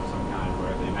of some kind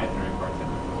where the imaginary part's set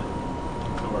to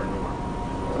 1 or norm.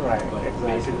 Right, But exactly.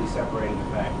 basically separating the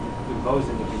fact,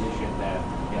 imposing the condition that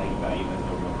the eigenvalue has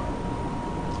no real part.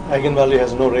 Eigenvalue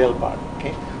has no real part.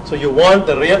 Okay, so you want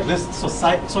the real this. So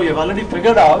psi, so you've already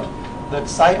figured out that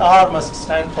psi r must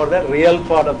stand for the real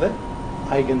part of the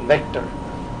eigenvector,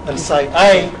 and psi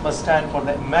I must stand for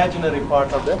the imaginary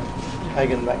part of the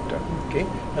eigenvector. Okay,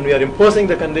 and we are imposing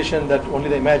the condition that only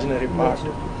the imaginary part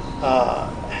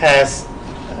has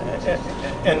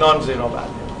a non-zero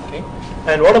value. Okay,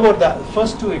 and what about the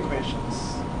first two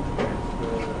equations? The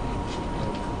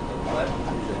left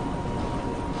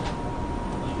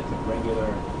is a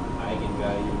regular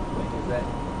eigenvalue. Like is that?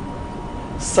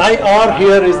 psi r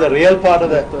here is the real part of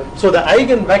the, so the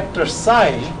eigenvector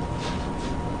psi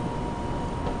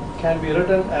can be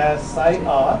written as psi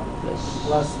r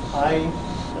plus I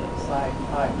psi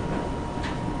I.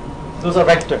 Those are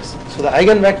vectors. So the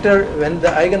eigenvector, when the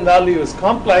eigenvalue is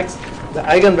complex, the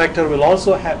eigenvector will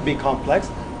also be complex,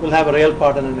 will have a real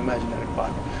part and an imaginary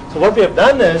part. So what we have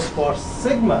done is, for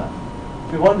sigma,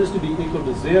 we want this to be equal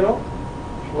to 0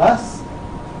 plus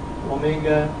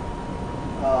omega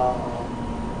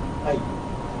I.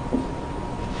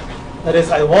 That is,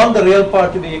 I want the real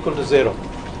part to be equal to 0,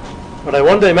 but I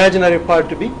want the imaginary part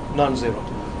to be non-zero.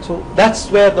 So that's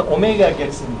where the omega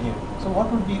gets in here. So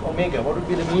what would be omega? What would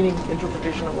be the meaning,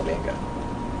 interpretation of omega?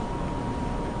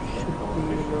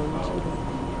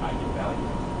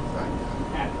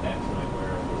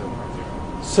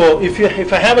 So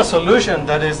if I have a solution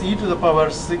that is e to the power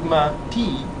sigma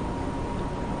t,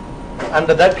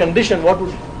 under that condition, what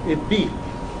would it be?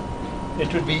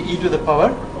 It would be e to the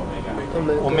power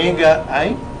omega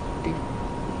I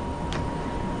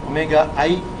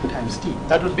times t.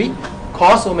 That would be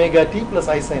cos omega t plus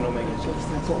I sin omega t.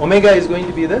 So omega is going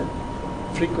to be the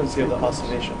frequency of the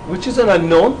oscillation, which is an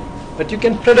unknown, but you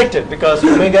can predict it because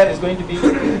omega is going to be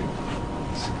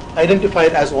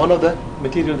identified as one of the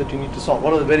material that you need to solve,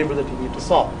 one of the variables that you need to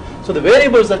solve. So the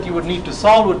variables that you would need to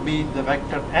solve would be the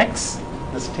vector x,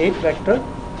 the state vector,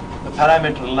 the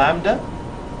parameter lambda,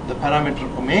 the parameter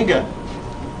omega,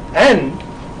 and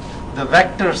the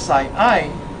vector psi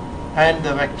I and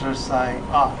the vector psi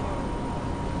r.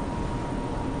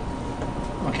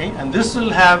 Okay, and this will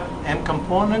have n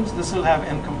components, this will have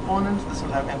n components, this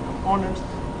will have n components,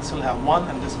 this will have 1,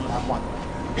 and this will have 1.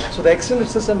 So the extended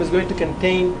system is going to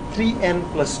contain 3n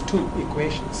plus 2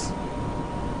 equations.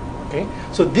 Okay,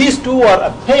 so these two are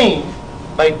obtained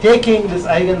by taking this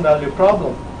eigenvalue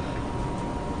problem.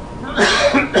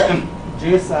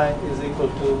 J psi is equal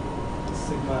to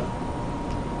sigma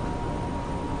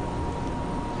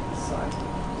psi.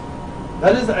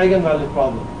 That is the eigenvalue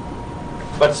problem.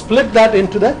 But split that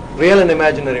into the real and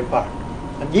imaginary part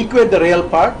and equate the real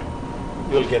part,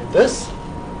 you will get this.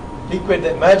 Equate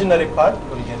the imaginary part, you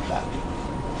will get that.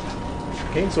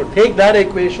 Okay, so take that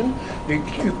equation.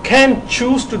 You can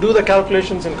choose to do the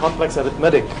calculations in complex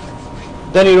arithmetic.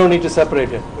 Then you don't need to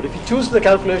separate it. But if you choose the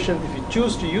calculation, if you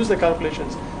choose to use the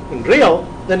calculations in real,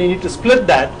 then you need to split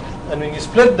that. And when you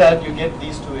split that, you get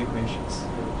these two equations.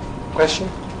 Question?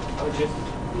 Because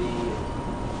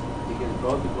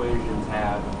both equations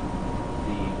have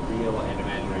the real and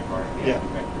imaginary part of the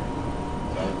vector.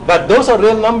 But those are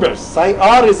real numbers. Psi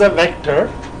r is a vector.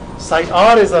 Psi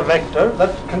r is a vector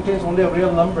that contains only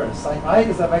real numbers. Psi I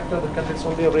is a vector that contains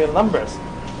only real numbers.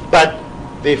 But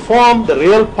they form the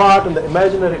real part and the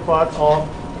imaginary part of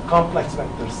the complex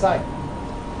vector psi.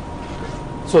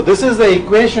 So this is the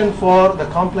equation for the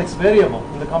complex variable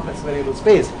in the complex variable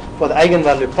space for the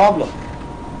eigenvalue problem.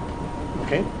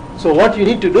 Okay. So what you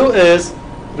need to do is,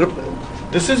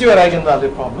 this is your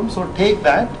eigenvalue problem. So take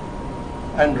that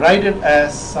and write it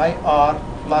as psi r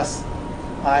plus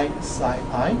I psi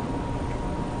I,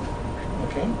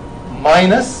 okay,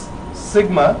 minus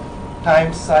sigma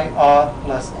times psi r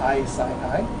plus I psi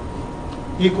I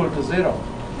equal to 0.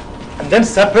 And then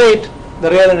separate the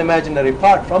real and imaginary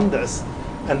part from this,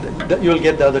 and you will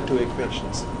get the other two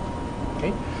equations.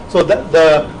 Okay, so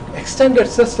the extended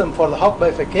system for the Hopf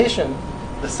bifurcation,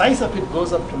 the size of it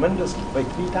goes up tremendously by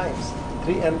 3 times,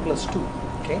 3n plus 2.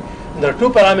 Okay, and there are two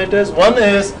parameters. One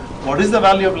is what is the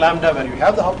value of lambda where you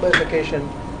have the Hopf bifurcation.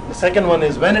 The second one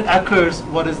is when it occurs,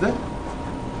 what is the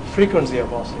frequency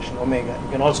of oscillation, omega.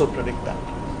 You can also predict that.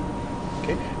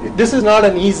 Okay, this is not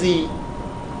an easy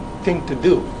thing to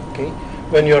do. Okay,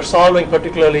 when you are solving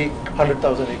particularly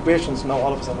 100,000 equations, now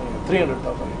all of a sudden you have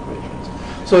 300,000 equations.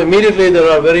 So immediately there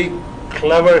are very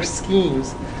clever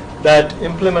schemes that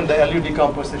implement the LU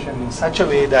decomposition in such a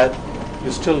way that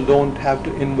you still don't have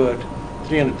to invert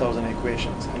 300,000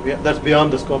 equations. And that's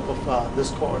beyond the scope of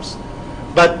this course.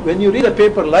 But when you read a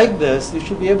paper like this, you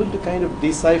should be able to kind of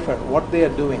decipher what they are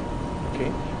doing.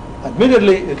 Okay,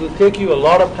 admittedly, it will take you a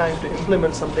lot of time to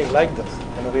implement something like this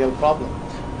in a real problem.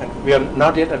 And we are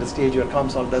not yet at a stage where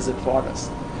COMSOL does it for us.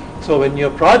 So when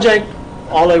your project,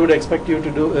 all I would expect you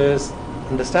to do is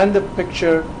understand the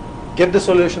picture, get the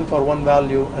solution for one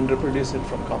value, and reproduce it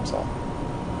from COMSOL.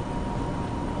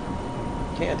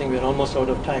 Okay, I think we're almost out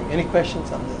of time. Any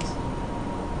questions on this?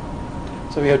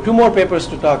 So we have 2 more papers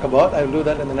to talk about. I will do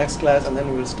that in the next class, and then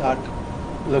we will start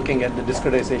looking at the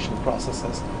discretization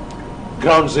processes.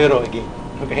 Ground zero again.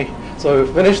 Okay, so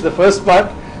we finished the first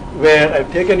part where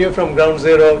I've taken you from ground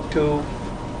zero to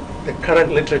the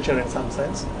current literature in some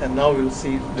sense, and now we'll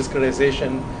see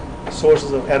discretization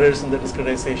sources of errors in the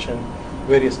discretization,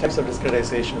 various types of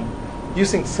discretization,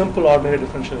 using simple ordinary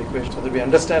differential equations so that we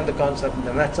understand the concept and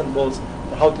the nuts and bolts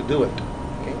of how to do it.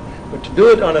 Okay? But to do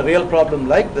it on a real problem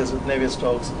like this with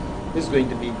Navier-Stokes is going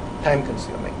to be time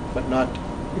consuming, but not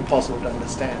impossible to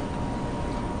understand.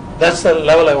 That's the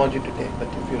level I want you to take. But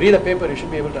if you read a paper, you should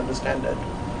be able to understand it.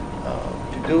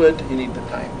 To do it, you need the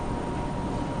time.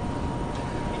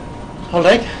 All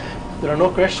right. If there are no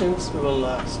questions, we will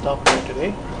stop here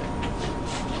today.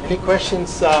 Any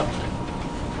questions,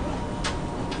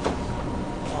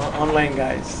 online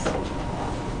guys?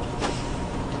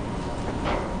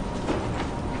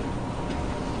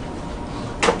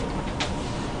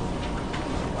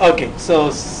 Okay,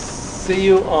 so see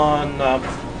you on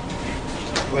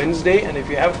Wednesday, and if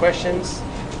you have questions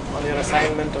on your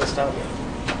assignment or stuff,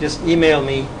 just email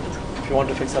me if you want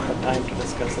to fix up a time to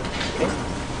discuss it. Okay?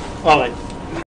 All right.